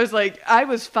hospital. So I was like, I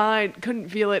was fine, couldn't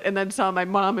feel it, and then saw my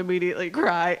mom immediately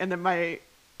cry, and then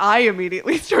I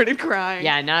immediately started crying.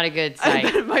 yeah, not a good And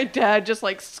sight. then my dad just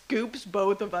like scoops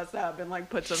both of us up and like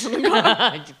puts us in the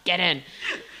car. Just get in.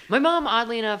 My mom,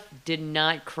 oddly enough, did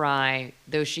not cry,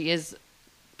 though she is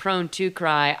prone to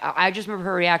cry. I just remember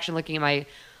her reaction looking at my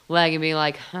leg and being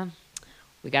like, huh,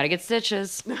 we got to get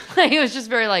stitches. It was just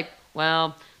very like,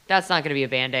 well, that's not going to be a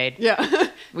Band-Aid. Yeah.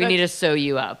 We need to sew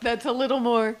you up. That's a little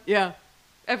more. Yeah.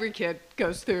 Every kid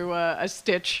goes through a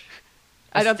stitch.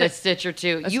 A stitch or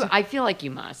two. sti- I feel like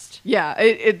you must. Yeah,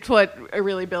 it's what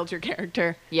really builds your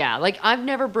character. Yeah, like I've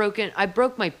never broken. I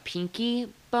broke my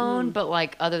pinky bone, but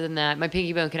like other than that, my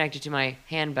pinky bone connected to my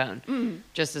hand bone,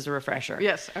 just as a refresher.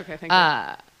 Yes. Okay. Thank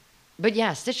you. But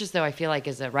yeah, stitches though I feel like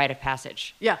is a rite of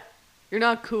passage. Yeah. You're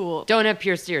not cool. Don't have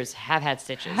pierced ears. Have had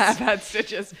stitches. Have had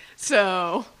stitches.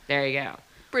 So There you go.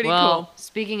 Pretty well, cool.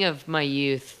 Speaking of my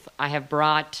youth, I have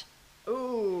brought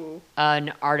Ooh.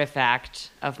 an artifact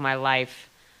of my life.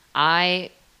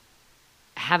 I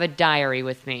have a diary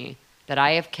with me that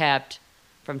I have kept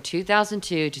from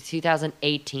 2002 to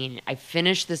 2018. I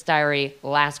finished this diary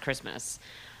last Christmas.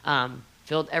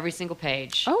 Filled every single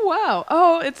page. Oh, wow.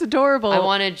 Oh, it's adorable. I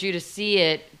wanted you to see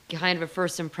it, kind of a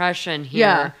first impression here.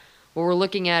 Yeah. What we're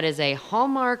looking at is a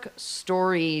Hallmark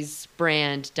Stories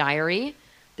brand diary.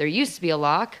 There used to be a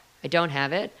lock. I don't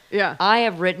have it. Yeah. I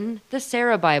have written the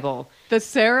Sarah Bible. The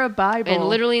Sarah Bible. And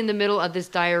literally in the middle of this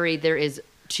diary, there is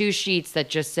 2 sheets that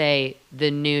just say the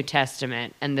New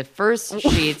Testament. And the first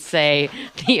sheets say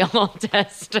the Old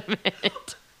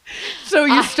Testament. So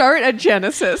you start at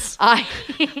Genesis.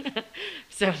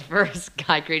 So first,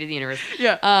 God created the universe.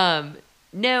 Yeah.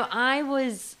 No, I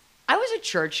was a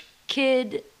church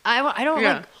kid. I don't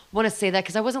Yeah. like want to say that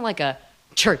because I wasn't like a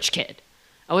church kid.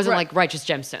 I wasn't Right. like Righteous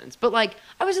Gemstones, but like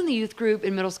I was in the youth group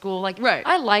in middle school. Like Right.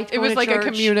 I liked It going was to like church. a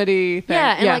community thing.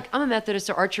 Yeah, and like I'm a Methodist,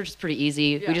 so our church is pretty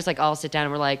easy. Yeah. We just like all sit down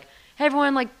and we're like, hey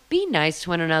everyone, like be nice to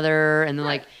one another, and then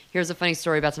Right. like here's a funny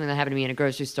story about something that happened to me in a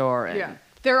grocery store. And Yeah.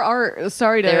 There are,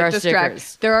 sorry to There are distract.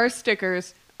 stickers. There are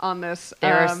stickers on this.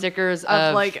 There are stickers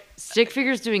of like stick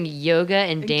figures doing yoga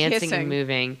and dancing kissing. and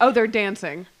moving. Oh, they're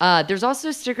dancing. There's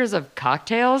also stickers of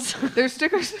cocktails. There's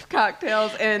stickers of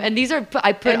cocktails And these are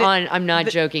I put and on. I'm not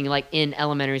joking. Like in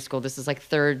elementary school, this is like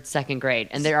 3rd, 2nd grade,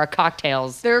 and there are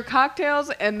cocktails. there are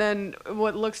cocktails and then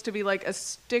what looks to be like a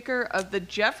sticker of the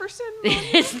Jefferson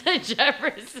It's the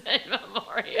Jefferson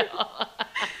Memorial.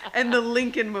 and the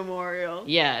Lincoln Memorial.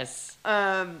 Yes,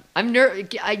 Um, I'm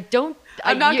I don't.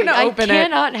 I'm not gonna open it. I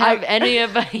cannot have I-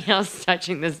 anybody else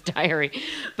touching this diary.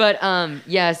 But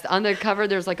yes, on the cover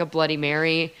there's like a Bloody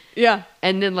Mary, yeah.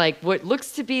 and then like what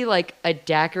looks to be like a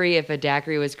daiquiri if a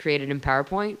daiquiri was created in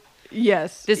PowerPoint.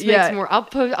 Yes. This yeah. makes more. I'll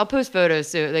post photos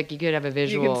so like you could have a You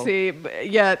visual. can see, but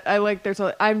yeah. I like.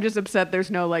 I'm just upset. There's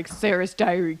no like Sarah's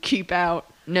diary. Keep out.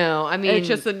 No, I mean It's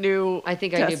just a new. I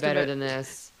think I knew better testament. than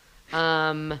this.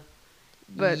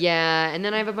 But- yeah, and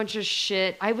then I have a bunch of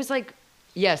shit. I was like,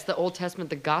 yes, the Old Testament,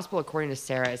 the Gospel according to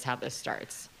Sarah is how this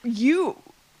starts. You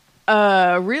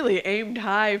really aimed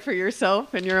high for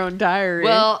yourself in your own diary.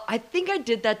 Well, I think I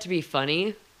did that to be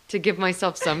funny, to give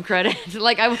myself some credit.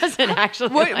 Like I wasn't actually.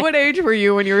 what age were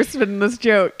you when you were spitting this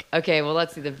joke? Okay, well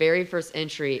let's see. The very first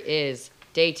entry is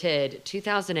dated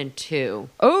 2002.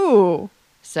 Oh,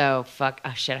 So fuck.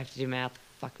 Oh shit, I have to do math.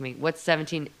 Fuck me. What's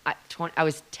 17? 20. I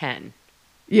was 10.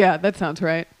 yeah, that sounds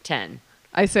right. 10.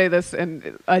 I say this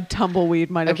and a tumbleweed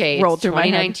might have Okay, rolled it's through my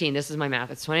head. 2019. This is my math.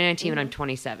 It's 2019 when I'm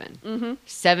 27. Mm-hmm.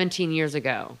 17 years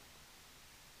ago.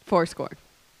 Fourscore.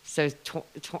 So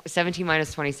 17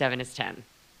 minus 27 is 10.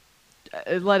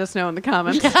 Let us know in the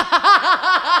comments.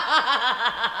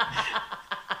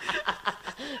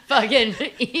 Fucking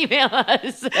email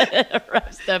us at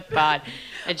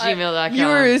roastupod@gmail.com. You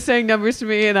were saying numbers to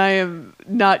me, and I am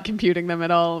not computing them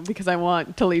at all because I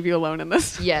want to leave you alone in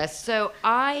this. Yes. So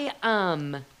I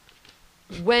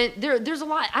when there's a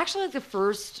lot. Actually, like the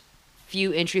first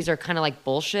few entries are kind of like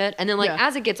bullshit, and then like Yeah.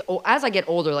 as I get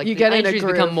older, like You the get in a entries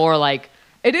groove. become more like.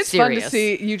 It is fun to serious.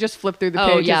 see you just flip through the Oh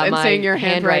pages yeah, and my seeing your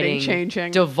handwriting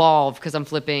changing. devolve because I'm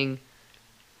flipping,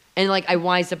 and like I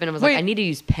wised up and I was Wait. like, I need to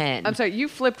use pen. I'm sorry, you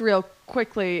flipped real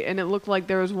quickly, and it looked like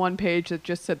there was one page that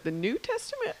just said the New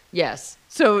Testament. Yes,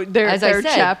 So there As I are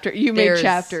said, chapter. You made there's-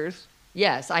 chapters.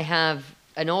 yes, I have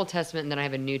an Old Testament and then I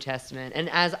have a New Testament. And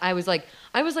as I was like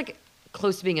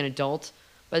close to being an adult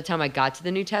by the time I got to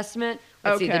the New Testament.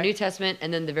 Let's see, the Okay. New Testament,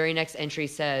 and then the very next entry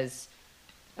says,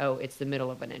 oh, it's the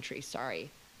middle of an entry. Sorry,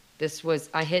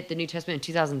 I hit the New Testament in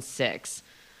 2006.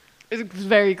 It's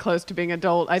very close to being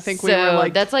adult. I think we So were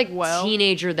like that's like 12.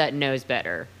 teenager that knows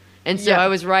better. And so Yeah. I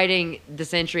was writing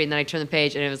this entry, and then I turned the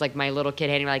page, and it was like my little kid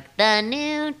handing me like the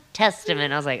New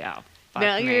Testament. I was like, oh, fuck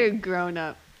Now me. you're grown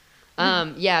up.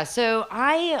 Yeah. So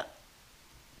I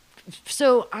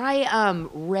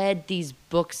read these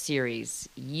book series.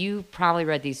 You probably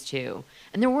read these too,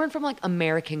 and they weren't from like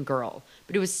American Girl,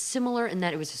 but it was similar in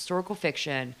that it was historical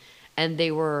fiction, and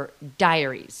they were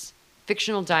diaries,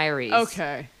 fictional diaries.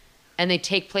 Okay. And they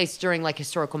take place during like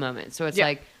historical moments. So it's Yeah.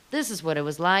 like, this is what it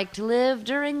was like to live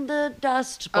during the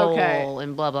Dust Bowl Okay.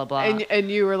 and blah blah blah. And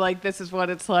you were like, this is what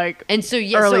it's like. And so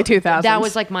yeah, early so 2000s. that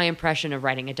was like my impression of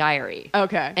writing a diary.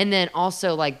 Okay. And then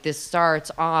also like this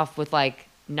starts off with like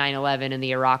 9/11 and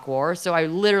the Iraq War. So I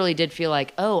literally did feel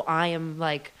like, oh, I am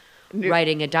like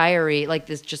writing a diary like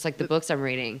this, just like the books I'm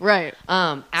reading. Right.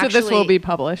 Actually, So this will be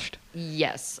published.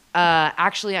 Yes.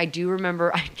 Actually, I do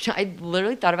remember. I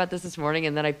literally thought about this morning,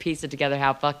 and then I pieced it together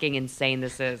how fucking insane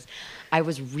this is. I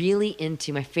was really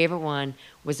into, my favorite one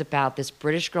was about this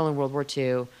British girl in World War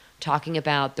II talking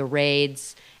about the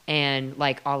raids and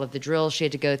like all of the drills she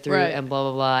had to go through Right. and blah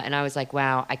blah blah. And I was like,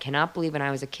 wow, I cannot believe when I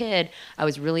was a kid, I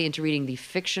was really into reading the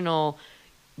fictional,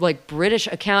 like British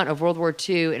account of World War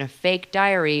II in a fake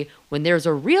diary when there's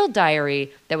a real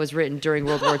diary that was written during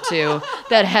World War II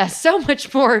that has so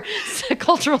much more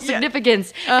cultural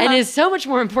significance and is so much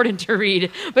more important to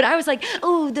read. But I was like,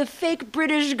 oh, the fake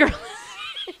British girl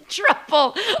is in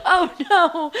trouble. Oh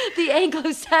no, the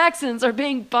Anglo-Saxons are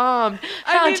being bombed.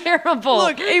 How terrible.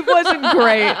 Look, it wasn't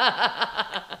great.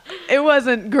 It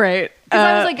wasn't great. 'Cause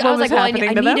I was like, what well,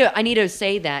 happening to them? I need to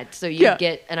say that so you Yeah.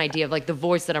 get an idea of like the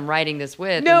voice that I'm writing this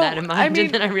with No, and that in mind. I mean-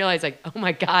 And then I realized like, oh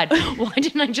my God, why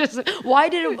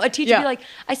did a teacher Yeah. be like,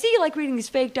 I see you like reading these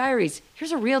fake diaries.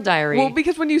 Here's a real diary. Well,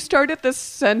 because when you started this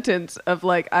sentence of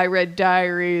like, I read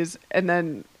diaries and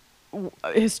then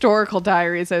historical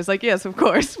diaries, I was like, yes, of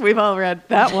course, we've all read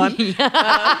that one.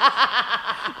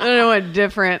 I don't know what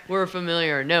different. We're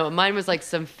familiar. No, mine was like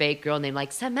some fake girl named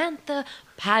like Samantha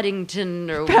Paddington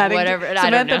or Paddington- whatever. And I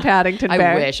don't Samantha know. Paddington I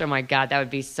Bear. wish. Oh my God, that would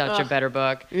be such a better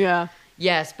book. Yeah.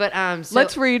 Yes, but so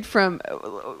Let's read from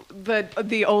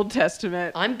the Old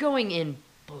Testament. I'm going in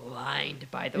blind,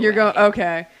 by the You're way. going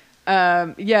okay.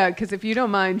 Yeah, because if you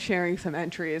don't mind sharing some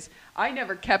entries, I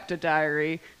never kept a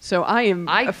diary, so I am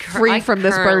free from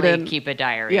this currently burden. keep a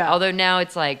diary. Yeah. Although now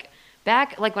it's like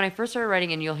back, like when I first started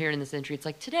writing, and you'll hear it in this entry, it's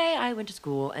like today I went to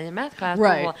school and in math class, blah,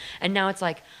 Right. blah, blah. And now it's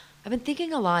like I've been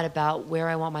thinking a lot about where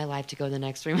I want my life to go the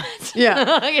next 3 months.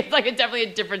 Yeah. It's like definitely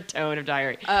a different tone of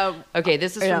diary. Um, Okay,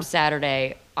 this is yeah. from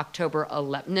Saturday, October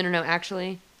 11th. No,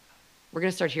 actually, we're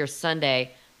gonna start here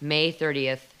Sunday, May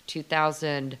 30th,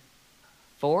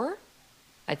 2004.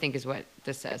 I think is what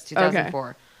this says.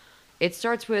 2004. It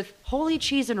starts with holy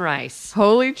cheese and rice.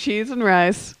 Holy cheese and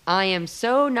rice. I am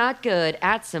so not good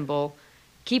at symbol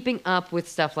keeping up with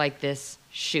stuff like this.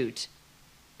 Shoot.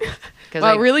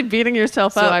 Wow, really beating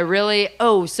yourself So up. I really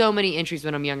so many entries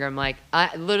when I'm younger. I'm like,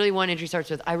 I literally one entry starts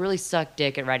with I really suck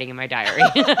dick at writing in my diary.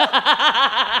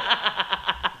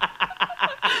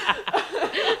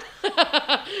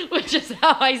 Which is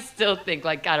how I still think.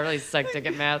 Like, God, I really suck dick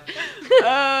at math.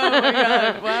 Oh my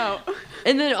God! Wow.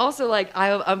 And then also like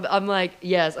I'm like,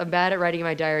 yes, I'm bad at writing in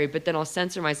my diary, but then I'll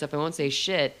censor myself. I won't say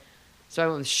shit, so I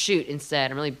won't shoot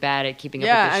instead. I'm really bad at keeping up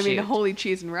Yeah, with I the mean, shoot. holy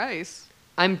cheese and rice.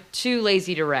 I'm too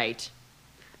lazy to write.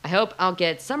 I hope I'll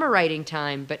get summer writing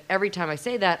time, but every time I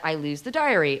say that, I lose the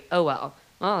diary. Oh well.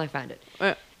 Well, I found it.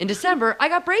 Uh, In December, I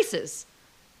got braces.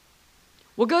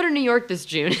 We'll go to New York this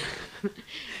June.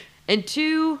 And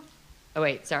oh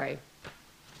wait, sorry.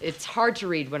 It's hard to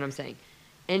read what I'm saying.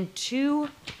 And 2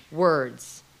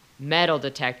 words, metal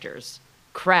detectors.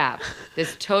 Crap,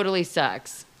 this totally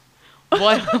sucks.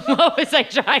 What was I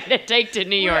trying to take to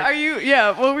New York? Are you?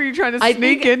 Yeah. What were you trying to I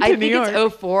sneak think into New York?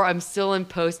 it's 04. I'm still in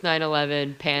post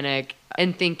 9/11 panic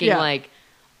and thinking Yeah. like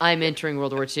I'm entering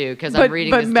World War II because I'm reading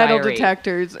but this metal diary.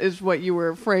 detectors is what you were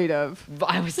afraid of.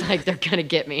 I was like, they're gonna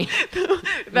get me.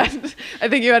 I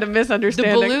think you had a The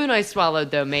misunderstanding. balloon I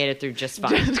swallowed though made it through just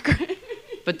fine. That's great.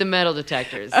 But the metal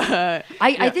detectors. Yeah.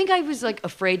 I think I was like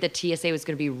afraid that TSA was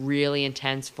going to be really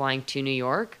intense flying to New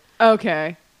York.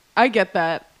 Okay, I get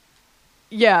that.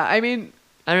 Yeah, I mean,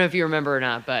 I don't know if you remember or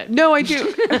not, but no, I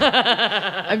do.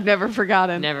 I've never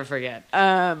forgotten. never forget.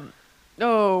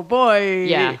 Oh boy.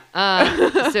 Yeah.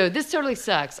 So this totally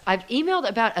sucks. I've emailed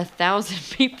about 1,000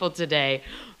 people today.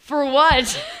 For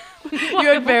what?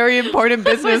 You had very important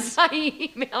What business. was I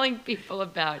emailing people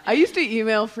about? I used to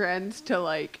email friends to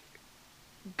like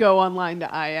go online to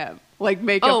IM, like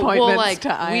make appointments to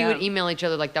IM. we would email each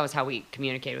other like that was how we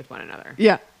communicated with one another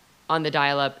Yeah, on the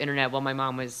dial-up internet while my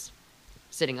mom was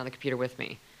sitting on the computer with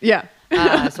me. yeah.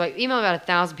 So I emailed about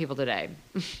 1,000 people today.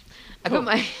 I put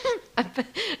my,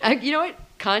 you know what?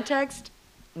 Context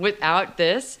without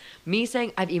this, me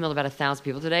saying I've emailed about 1,000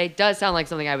 people today does sound like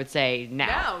something I would say now.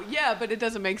 Now, yeah, but it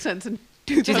doesn't make sense in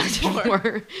 2004.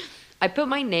 2004. I put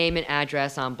my name and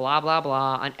address on blah, blah,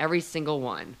 blah on every single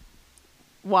one.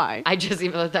 Why? I just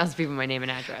emailed 1,000 people my name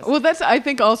and address. Well, I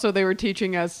think also they were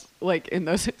teaching us like in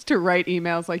those to write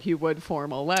emails like you would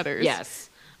formal letters. Yes.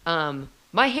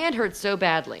 My hand hurts so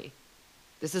badly.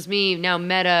 This is me now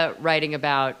meta writing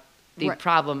about the Right.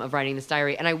 problem of writing this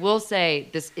diary. And I will say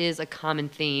this is a common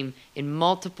theme in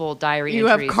multiple diary You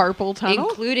have entries. carpal tunnel?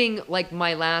 Including like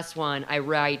my last one, I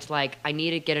write like I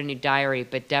need to get a new diary,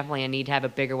 but definitely I need to have a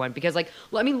bigger one. Because like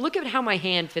I mean, look at how my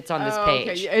hand fits on this Oh, page.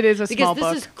 okay. Yeah, it is a small Because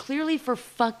book. this is clearly for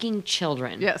fucking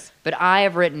children. Yes. But I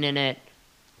have written in it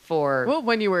for Well,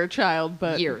 when you were a child,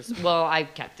 but years. Well, I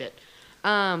kept it.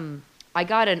 I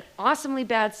got an awesomely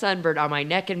bad sunburn on my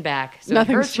neck and back, so Nothing's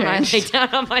it hurts when I lay changed.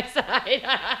 down on my side.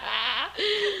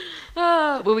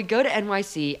 When we go to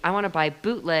NYC, I want to buy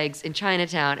bootlegs in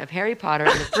Chinatown of Harry Potter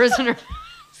and the Prisoner.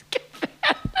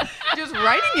 Just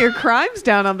writing your crimes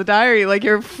down on the diary like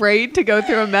you're afraid to go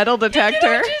through a metal detector.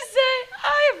 Can I just say,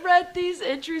 I have read these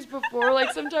entries before.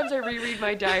 Like sometimes I reread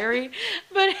my diary,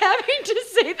 but having to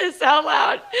say this out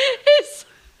loud is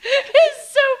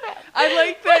so bad. I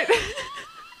like that.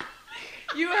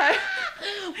 You have.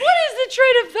 What is the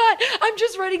train of thought? I'm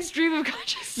just writing stream of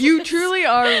consciousness. You truly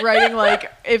are writing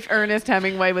like if Ernest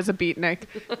Hemingway was a beatnik,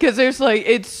 because there's like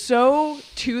it's so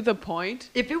to the point.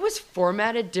 If it was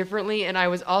formatted differently and I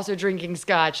was also drinking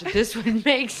scotch, this would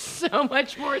make so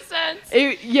much more sense.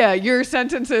 Yeah, your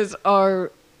sentences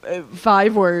are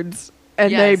 5 words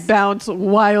and Yes. they bounce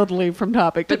wildly from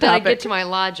topic to But then I topic. get to my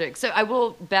logic. So I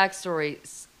will backstory.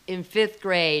 In 5th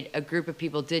grade, a group of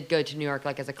people did go to New York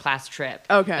like as a class trip.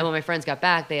 Okay. And when my friends got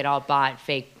back, they had all bought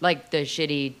fake, like the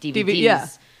shitty DVDs yeah.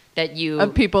 that you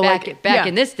Of people back, like- back yeah.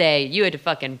 in this day, you had to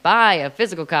fucking buy a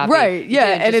physical copy. Right, You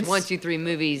yeah, couldn't and just it's-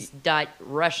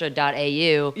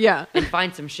 123movies.russia.au Yeah. and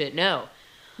find some shit. No.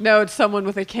 No, it's someone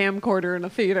with a camcorder in a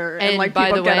theater, and like by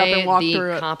people the get way, up and walk the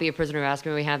through it. copy of Prisoner of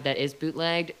Azkaban we have that is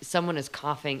bootlegged, someone is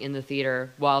coughing in the theater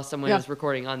while someone Yeah. is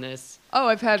recording on this Oh,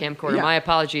 I've had camcorder. yeah. My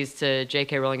apologies to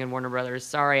J.K. Rowling and Warner Brothers.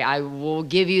 Sorry, I will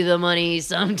give you the money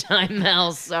sometime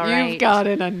else. All right. You've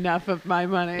gotten enough of my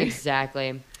money.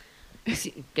 Exactly.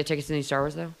 Get tickets to any Star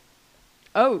Wars though?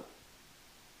 Oh,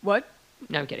 what?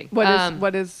 No, I'm kidding.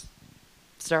 What is?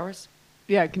 Star Wars?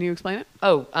 Yeah, can you explain it?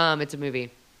 Oh, it's a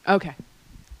movie. Okay,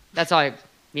 That's all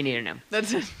you need to know.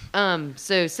 that's it.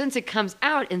 So since it comes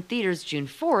out in theaters June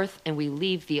 4th and we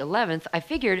leave the 11th, I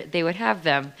figured they would have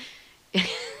them.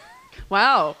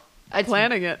 Wow, It's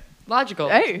planning it. logical.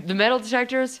 Hey. The metal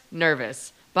detectors,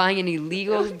 nervous. Buying an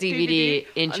illegal DVD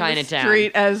in on Chinatown. the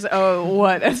street as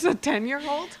as a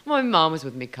 10-year-old. My mom was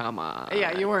with me. Come on.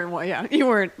 Yeah, you weren't. Yeah, you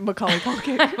weren't Macaulay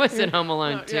Culkin. I was at Home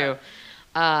Alone Oh, too.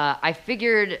 yeah. I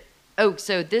figured. Oh,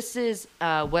 so this is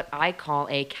what I call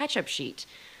a catch-up sheet,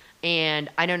 and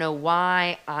I don't know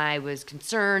why I was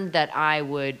concerned that I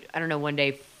would. I don't know, one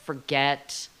day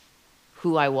forget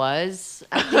who I was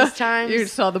at these times. You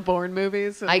saw the Bourne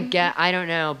movies. and- I don't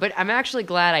know, but I'm actually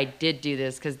glad I did do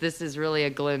this because this is really a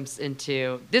glimpse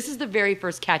into. This is the very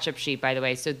first catch-up sheet, by the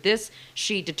way. So this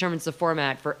sheet determines the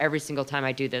format for every single time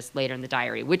I do this later in the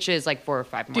diary, which is like 4 or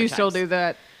 5 more. Do you times. still do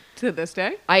that to this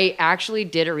day? I actually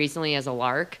did it recently as a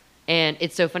lark, and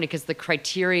it's so funny because the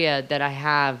criteria that I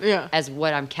have Yeah. as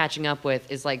what I'm catching up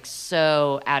with is like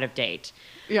so out of date.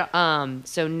 Yeah.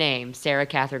 So name Sarah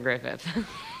Catherine Griffith.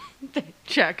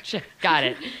 Check. Got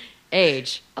it.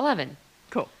 Age 11.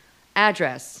 Cool.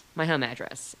 Address, my home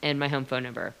address, and my home phone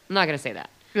number. I'm not going to say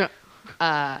that. Yeah.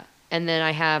 And then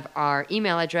I have our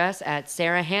email address at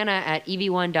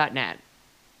sarahhannah@ev1.net.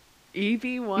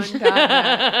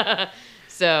 EV1.net.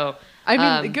 So,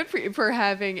 I mean, good for you for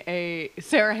having a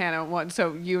Sarah Hannah one.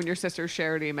 So you and your sister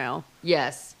shared email.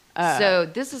 yes. So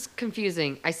this is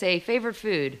confusing. I say favorite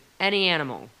food, any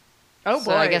animal. Oh boy.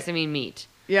 So I guess I mean meat.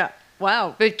 Yeah.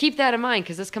 Wow. But keep that in mind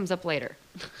because this comes up later.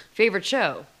 Favorite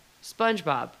show,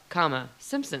 SpongeBob,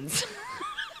 Simpsons.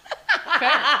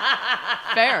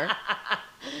 Fair.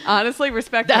 Honestly,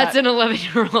 respect That's that. an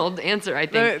 11-year-old answer, I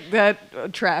think.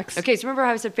 That tracks. Okay, so remember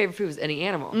how I said favorite food was any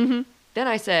animal? Mm-hmm. Then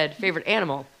I said favorite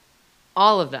animal,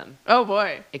 all of them, Oh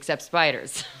boy. except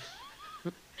spiders.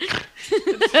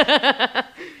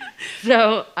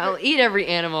 So I'll eat every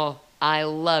animal. I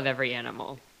love every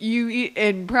animal. You eat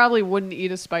and probably wouldn't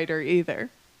eat a spider either.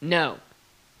 No,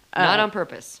 not on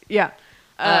purpose. Yeah.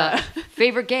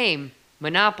 Favorite game,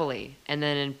 Monopoly. And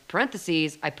then in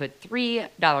parentheses, I put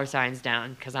 $3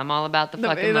 down because I'm all about the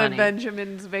fucking the money.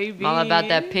 Benjamins, baby. I'm all about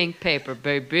that pink paper,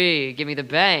 baby. Give me the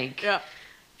bank. Yeah.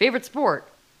 Favorite sport,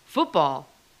 football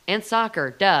and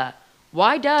soccer. Duh.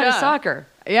 Why duh to Duh. soccer?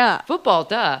 Yeah. Football,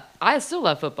 duh. I still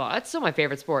love football. That's still my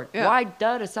favorite sport. Yeah. Why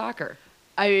duh to soccer?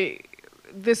 I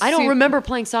I don't remember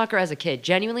playing soccer as a kid.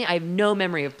 Genuinely, I have no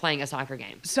memory of playing a soccer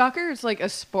game. Soccer is like a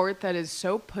sport that is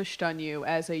so pushed on you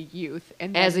as a youth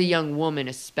and As a then- young woman,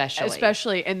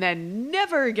 especially. and then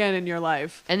never again in your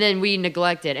life. And then we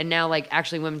neglect it. And now, like,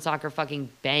 actually, women's soccer fucking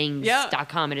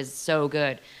bangs.com. It is so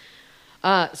good.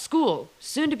 School,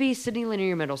 soon to be Sydney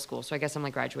Linear Middle School. So I guess I'm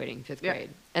like graduating 5th Yeah. grade.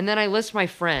 And then I list my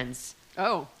friends.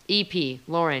 Oh. EP,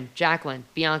 Lauren, Jacqueline,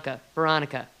 Bianca,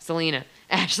 Veronica, Selena,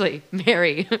 Ashley,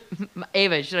 Mary,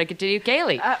 Ava, should I continue?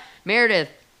 Kaylee, Meredith,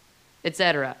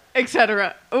 etc.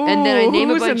 Etc. And then I name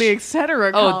a who's in bunch- the etc.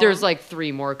 Oh, column? there's like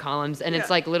 3 more columns. And it's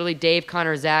Yeah. like literally Dave,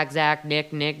 Connor, Zach,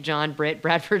 Nick, John, Britt,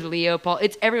 Bradford, Leo, Paul.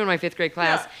 It's everyone in my 5th grade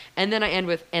class. Yeah. And then I end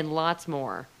with, and lots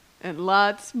more. And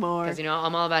lots more. Because,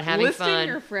 I'm all about having Listing fun.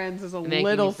 your friends is a making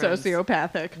little new friends.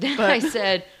 sociopathic. Then But I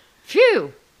said,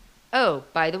 phew. Oh,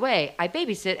 by the way, I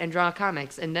babysit and draw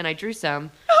comics, and then I drew some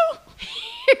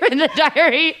here in the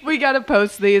diary. we got to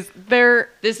post these.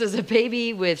 This is a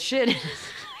baby with shit.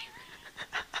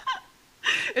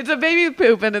 It's a baby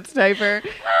poop in its diaper.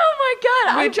 Oh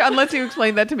my God. Which, unless you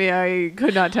explained that to me, I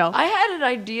could not tell. I had an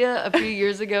idea a few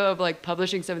years ago of like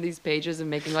publishing some of these pages and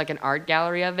making like an art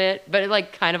gallery of it, but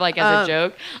like kind of like as a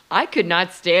joke. I could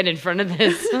not stand in front of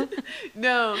this.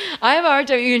 No. I have a hard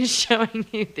time even showing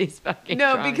you these fucking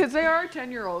No, drawings. because there are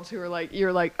 10-year-olds who are like,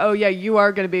 you're like, oh yeah, you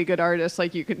are going to be a good artist.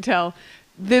 Like you can tell.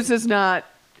 This is not,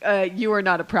 you are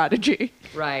not a prodigy.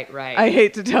 Right. I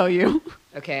hate to tell you.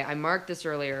 Okay, I marked this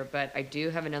earlier, but I do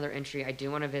have another entry I do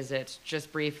want to visit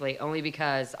just briefly, only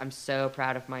because I'm so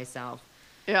proud of myself.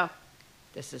 Yeah.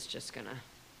 This is just going to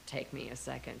take me a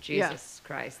second. Yeah. Jesus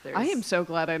Christ. I am so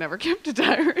glad I never kept a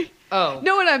diary. Oh.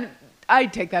 No, and I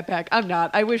take that back. I'm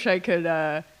not. I wish I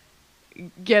could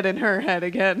get in her head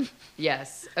again.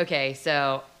 Yes. Okay,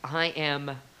 so I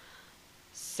am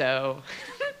so...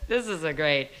 This is a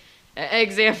great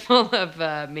example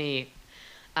of me.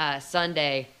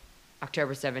 Sunday,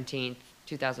 October 17th,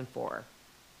 2004.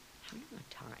 How many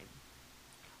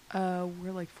time?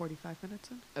 We're like 45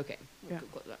 minutes in. Okay. Yeah.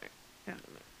 All right. Yeah.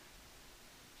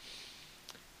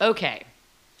 Okay.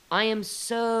 I am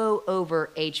so over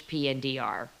HP and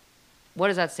DR. What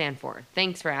does that stand for?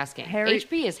 Thanks for asking.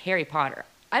 HP is Harry Potter.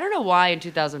 I don't know why in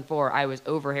 2004 I was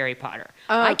over Harry Potter.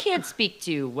 I can't speak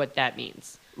to what that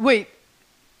means. Wait.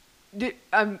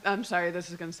 I'm sorry, this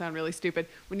is going to sound really stupid.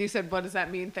 When you said, what does that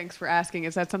mean? Thanks for asking.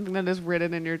 Is that something that is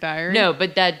written in your diary? No,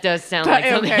 but that does sound like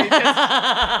something. Okay,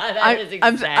 That is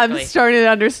exactly. I'm starting to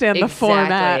understand the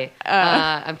format.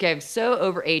 Okay, I'm so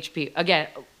over HP. Again,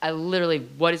 I literally,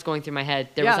 what is going through my head?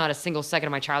 There was not a single second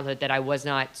of my childhood that I was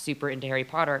not super into Harry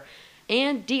Potter.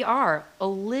 And DR, a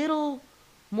little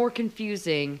more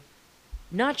confusing.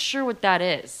 Not sure what that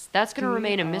is. That's going to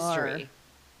remain a mystery.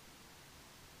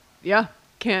 Yeah,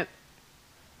 can't.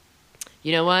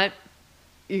 You know what?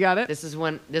 You got it? This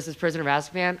is Prisoner of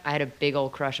Azkaban. I had a big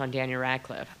old crush on Daniel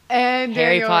Radcliffe. And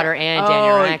Harry Potter and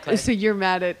Daniel Radcliffe. So you're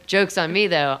mad at... Joke's on me,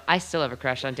 though. I still have a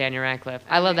crush on Daniel Radcliffe.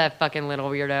 I love that fucking little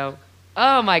weirdo.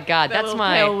 Oh, my God. That That's little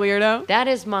my... pale weirdo? That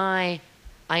is my...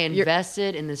 I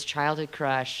invested in this childhood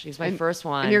crush. He's my first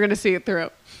one. And you're going to see it through.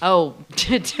 Oh,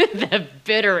 to the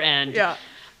bitter end. Yeah.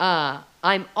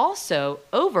 I'm also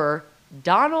over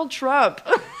Donald Trump.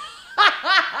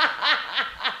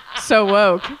 So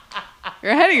woke.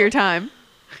 You're ahead of your time.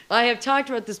 I have talked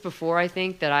about this before, I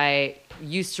think, that I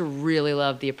used to really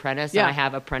love The Apprentice, and I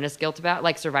have apprentice guilt about,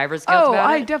 like Survivor's guilt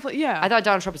about it. I definitely, yeah. I thought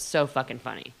Donald Trump was so fucking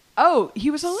funny. Oh, he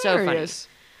was hilarious.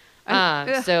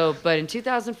 But in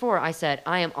 2004, I said,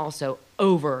 I am also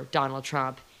over Donald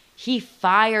Trump. He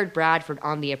fired Bradford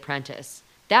on The Apprentice.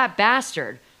 That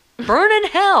bastard. Burn in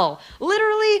hell.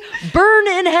 Literally burn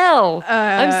in hell.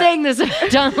 I'm saying this about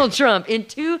Donald Trump in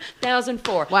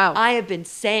 2004. Wow. I have been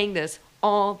saying this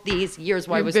all these years.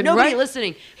 Why You've was been nobody right.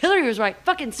 listening? Hillary was right.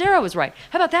 Fucking Sarah was right.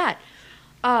 How about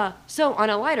that? So on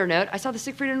a lighter note, I saw the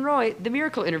Siegfried and Roy, the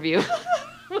Miracle interview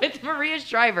with Maria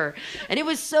Shriver. And it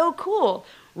was so cool.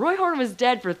 Roy Horn was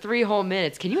dead for 3 whole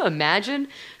minutes. Can you imagine?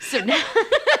 So now...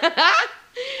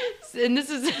 And this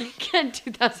is, again,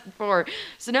 2004.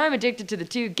 So now I'm addicted to the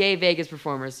 2 gay Vegas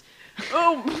performers.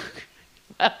 Oh.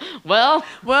 Well,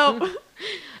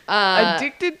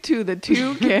 addicted to the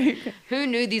 2 gay. Who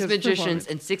knew these His magicians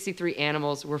and 63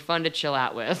 animals were fun to chill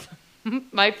out with?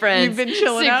 My friends, You've been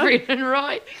chilling out? Siegfried and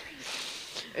Roy.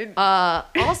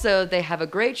 Also, they have a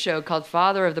great show called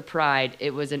Father of the Pride.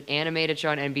 It was an animated show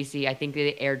on NBC. I think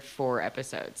they aired 4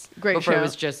 episodes. Great before show. It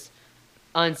was just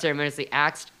unceremoniously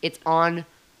axed. It's on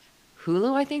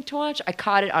Hulu, I think, to watch. I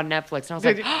caught it on Netflix, and I was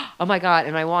like, oh my God.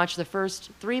 And I watched the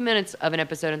first 3 minutes of an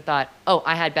episode and thought, oh,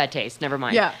 I had bad taste. Never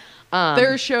mind. Yeah.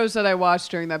 There are shows that I watched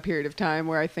during that period of time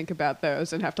where I think about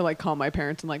those and have to like call my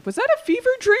parents and like, was that a fever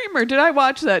dream or did I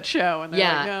watch that show? And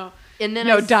they're like, no. And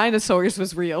then dinosaurs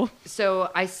was real.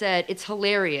 So I said, it's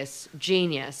hilarious,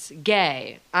 genius,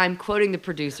 gay. I'm quoting the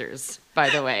producers, by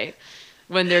the way,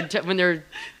 when they're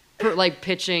like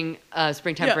pitching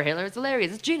Springtime for Hitler. It's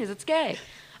hilarious. It's genius. It's gay.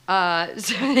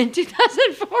 So in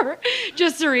 2004,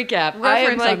 just to recap,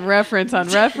 Reference on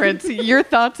reference. Your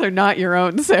thoughts are not your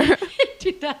own, Sarah.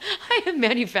 I am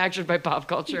manufactured by pop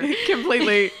culture.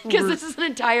 Completely. Because this is an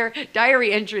entire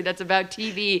diary entry that's about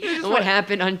TV and what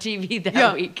happened on TV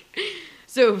that week.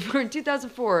 So for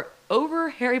 2004, over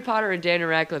Harry Potter and Daniel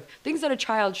Radcliffe, things that a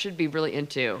child should be really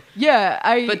into.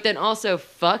 Yeah. But then also,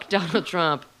 fuck Donald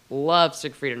Trump. love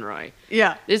Siegfried and Roy.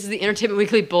 Yeah. This is the Entertainment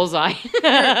Weekly bullseye.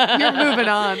 You're moving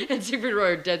on. And Siegfried and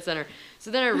Roy are dead center. So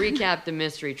then I recapped the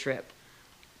mystery trip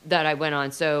that I went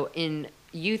on. So in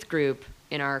youth group,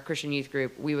 in our Christian youth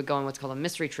group, we would go on what's called a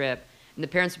mystery trip. And the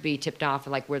parents would be tipped off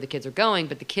of like where the kids are going,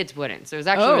 but the kids wouldn't. So it was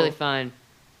actually really fun.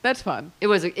 That's fun. It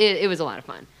was a lot of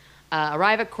fun.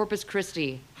 Arrive at Corpus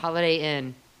Christi Holiday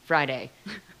Inn Friday.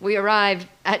 We arrived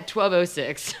at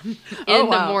 12:06 in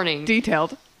the morning.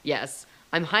 Detailed. Yes.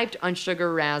 I'm hyped on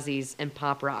sugar razzies and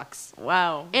pop rocks.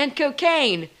 Wow. And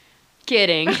cocaine.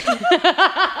 Kidding.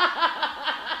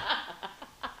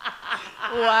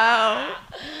 Wow.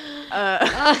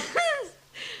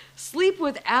 Sleep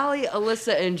with Allie,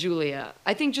 Alyssa, and Julia.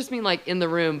 I think just mean like in the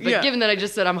room. But given that I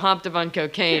just said I'm hopped up on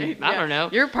cocaine, I don't know.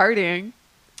 You're partying.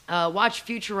 Watch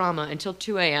Futurama until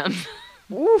 2 a.m.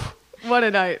 Woo. What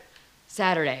a night.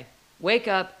 Saturday. Wake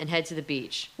up and head to the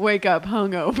beach. Wake up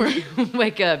hungover.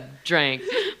 Wake up, drank.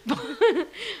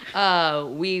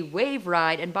 We wave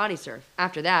ride and body surf.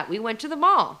 After that, we went to the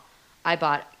mall. I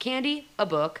bought candy, a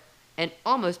book, and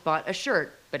almost bought a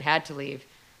shirt, but had to leave.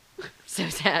 So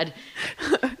sad.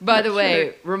 By the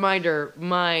way, reminder,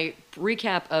 my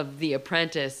recap of The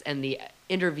Apprentice and the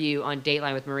interview on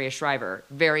Dateline with Maria Shriver,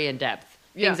 very in-depth.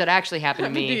 Things that actually happened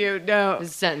to me. Do you know?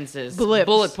 Sentences. Blips.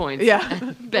 Bullet points. Yeah.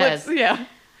 Best. Blips, yeah.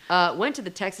 Went to the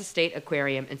Texas State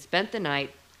Aquarium and spent the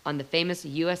night on the famous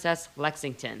USS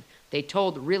Lexington. They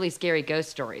told really scary ghost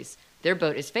stories. Their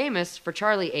boat is famous for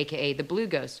Charlie, a.k.a. the Blue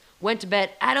Ghost. Went to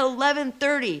bed at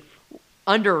 11:30.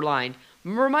 Underlined.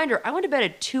 Reminder, I went to bed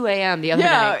at 2 a.m. the other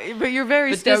night. Yeah, but you're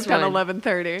very stoked on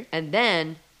 11:30. And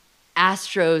then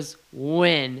Astros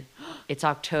win. It's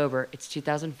October. It's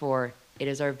 2004. It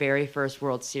is our very first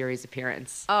World Series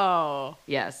appearance. Oh.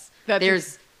 Yes.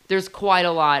 There's quite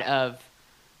a lot of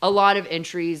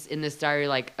entries in this diary,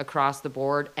 like across the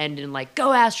board, and in like, go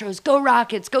Astros, go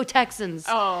Rockets, go Texans.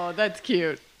 Oh, that's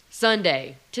cute.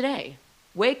 Sunday, today,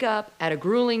 wake up at a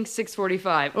grueling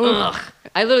 6:45. Ugh.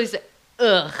 I literally said,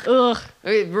 ugh. Ugh.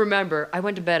 Remember, I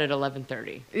went to bed at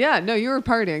 11:30. Yeah, no, you were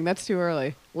partying. That's too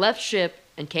early. Left ship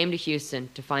and came to Houston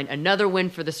to find another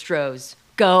win for the Stros.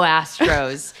 Go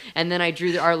Astros. And then I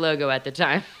drew our logo at the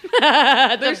time.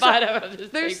 At the bottom of this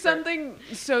There's paper. something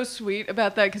so sweet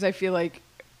about that because I feel like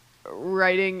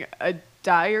writing a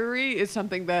diary is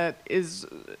something that is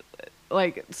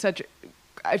like such.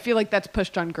 I feel like that's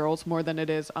pushed on girls more than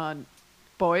it is on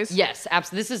boys. Yes,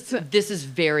 absolutely. This is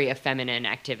very a feminine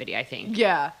activity, I think.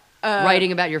 Yeah.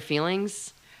 Writing about your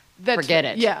feelings, forget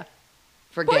it. Yeah.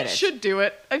 Forget Boys it. should do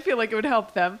it. I feel like it would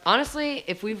help them. Honestly,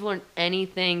 if we've learned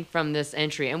anything from this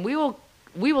entry, and we will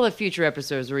have future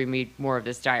episodes where we meet more of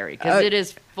this diary because it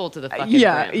is full to the fucking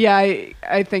brim. Yeah.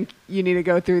 I think you need to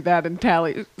go through that and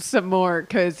tally some more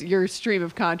because your stream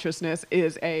of consciousness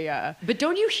is a. But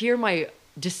don't you hear my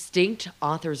distinct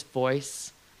author's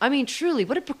voice? I mean, truly,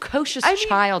 what a precocious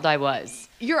child I was.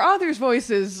 Your author's voice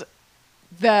is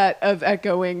that of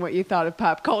echoing what you thought of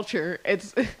pop culture.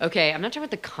 It's okay. I'm not talking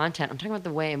about the content. I'm talking about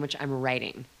the way in which I'm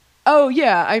writing. Oh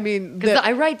yeah, I mean, because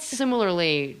I write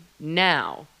similarly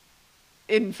now.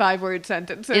 In 5-word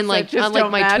sentences. In like,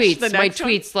 unlike my tweets. My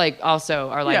tweets like also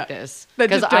are like this.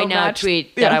 Because I now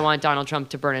tweet that I want Donald Trump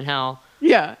to burn in hell.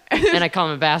 Yeah. And I call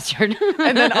him a bastard.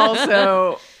 And then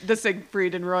also the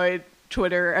Siegfried and Roy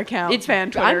Twitter account,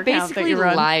 fan Twitter account that you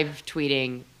run. I'm basically live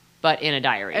tweeting, but in a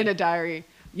diary. In a diary.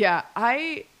 Yeah.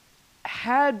 I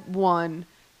had one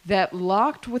that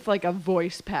locked with like a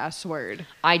voice password.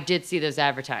 I did see those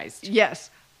advertised. Yes.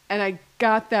 And I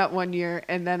got that one year,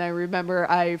 and then I remember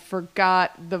I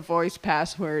forgot the voice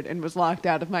password and was locked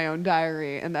out of my own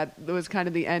diary, and that was kind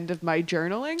of the end of my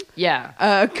journaling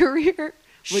career.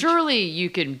 Surely you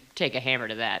can take a hammer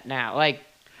to that now. Like,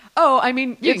 oh, I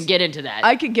mean, you can get into that.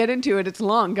 I can get into it. It's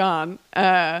long gone.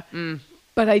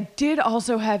 But I did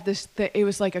also have this. It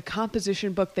was like a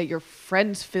composition book that your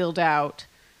friends filled out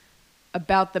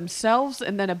about themselves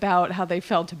and then about how they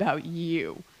felt about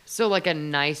you. So like a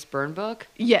nice burn book?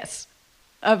 Yes.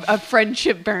 A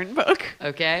friendship burn book.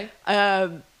 Okay.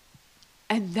 And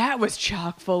that was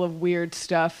chock full of weird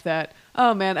stuff that,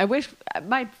 oh man, I wish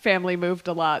my family moved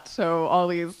a lot, so all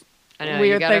these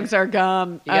weird things are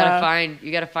gone. You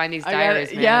gotta find these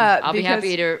diaries, man. Yeah, I'll be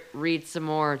happy to read some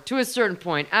more to a certain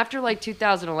point. After like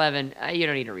 2011, you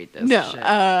don't need to read this. No.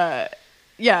 Shit.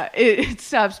 Yeah, it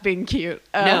stops being cute.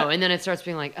 No, and then it starts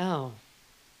being like, oh,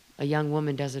 a young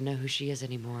woman doesn't know who she is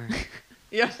anymore.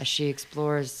 Yes. As she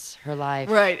explores her life.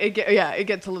 Right. It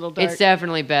gets a little dark. It's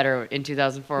definitely better in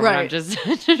 2004 right. when I'm just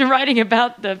writing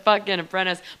about the fucking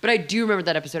Apprentice. But I do remember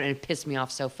that episode, and it pissed me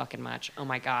off so fucking much. Oh,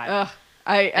 my God.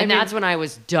 I mean, that's when I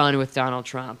was done with Donald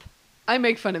Trump. I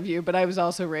make fun of you, but I was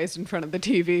also raised in front of the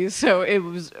TV, so it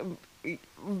was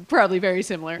probably very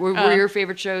similar. Were your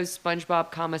favorite shows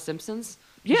SpongeBob, Simpsons?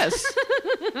 Yes.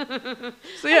 So I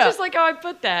yeah, just like how I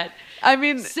put that. I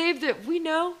mean, Saved it. We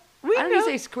know. We I don't know.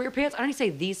 even say SquarePants. I don't even say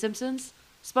The Simpsons.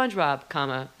 SpongeBob,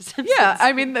 Simpsons. yeah,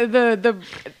 I mean the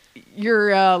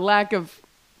your lack of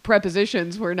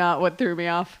prepositions were not what threw me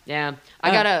off. Yeah.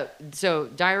 I gotta. So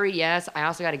diary, yes. I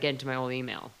also gotta get into my old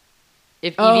email.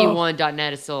 If Oh.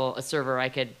 ev1.net is still a server I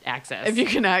could access. If you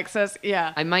can access,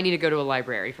 yeah. I might need to go to a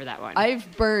library for that one.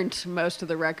 I've burnt most of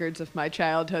the records of my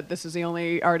childhood. This is the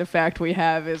only artifact we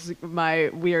have is my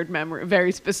weird memory,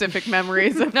 very specific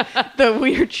memories of the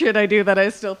weird shit I do that I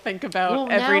still think about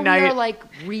every now night. we're like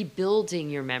rebuilding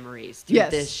your memories through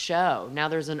Yes. this show. Now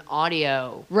there's an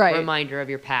audio Right. reminder of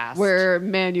your past. We're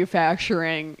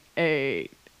manufacturing a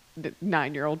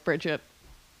 9-year-old Bridget.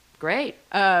 Great.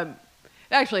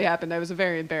 It actually happened. I was a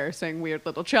very embarrassing, weird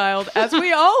little child, as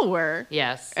we all were.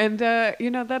 Yes. And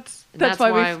that's that's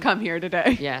why why- we've come here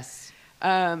today. Yes.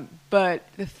 But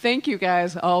thank you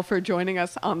guys all for joining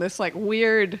us on this like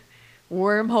weird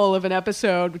wormhole of an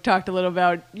episode. We talked a little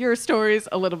about your stories,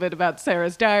 a little bit about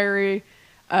Sarah's diary.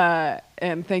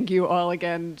 And thank you all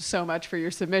again so much for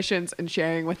your submissions and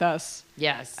sharing with us.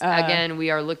 Yes. Again, we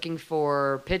are looking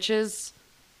for pitches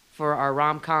for our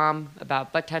rom-com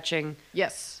about butt touching.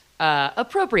 Yes.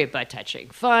 Appropriate butt touching.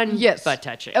 Fun Yes. butt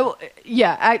touching. Oh,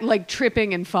 yeah. Like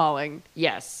tripping and falling.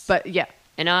 Yes. But yeah.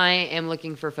 And I am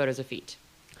looking for photos of feet.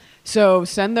 So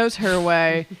send those her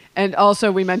way. And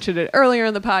also, we mentioned it earlier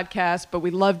in the podcast, but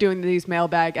we love doing these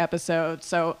mailbag episodes.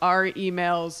 So our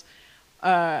emails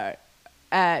at...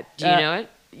 Do you know it?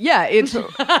 Yeah, it's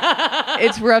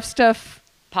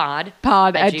roughstuffpod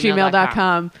Pod at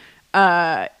gmail.com.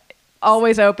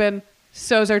 Always open.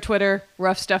 So's our Twitter,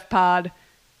 roughstuffpod.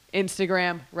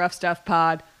 Instagram,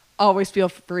 roughstuffpod. Always feel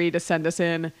free to send us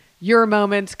in your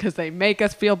moments because they make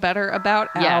us feel better about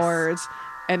Yes. ours.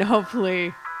 And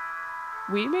hopefully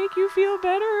we make you feel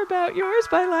better about yours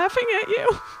by laughing at you.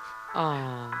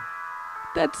 Oh.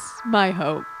 That's my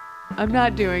hope. I'm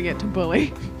not doing it to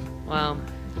bully. Well,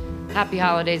 happy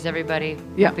holidays, everybody.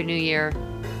 Yeah. Happy New Year.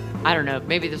 I don't know.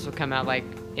 Maybe this will come out like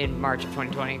in March of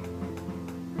 2020.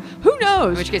 Who In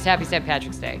knows? which case, happy St.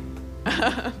 Patrick's Day.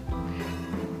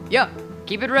 Yeah.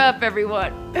 Keep it rough,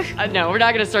 everyone. No, we're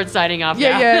not going to start signing off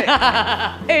now.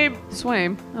 Yeah. Abe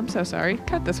Swaim, I'm so sorry.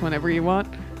 Cut this whenever you want.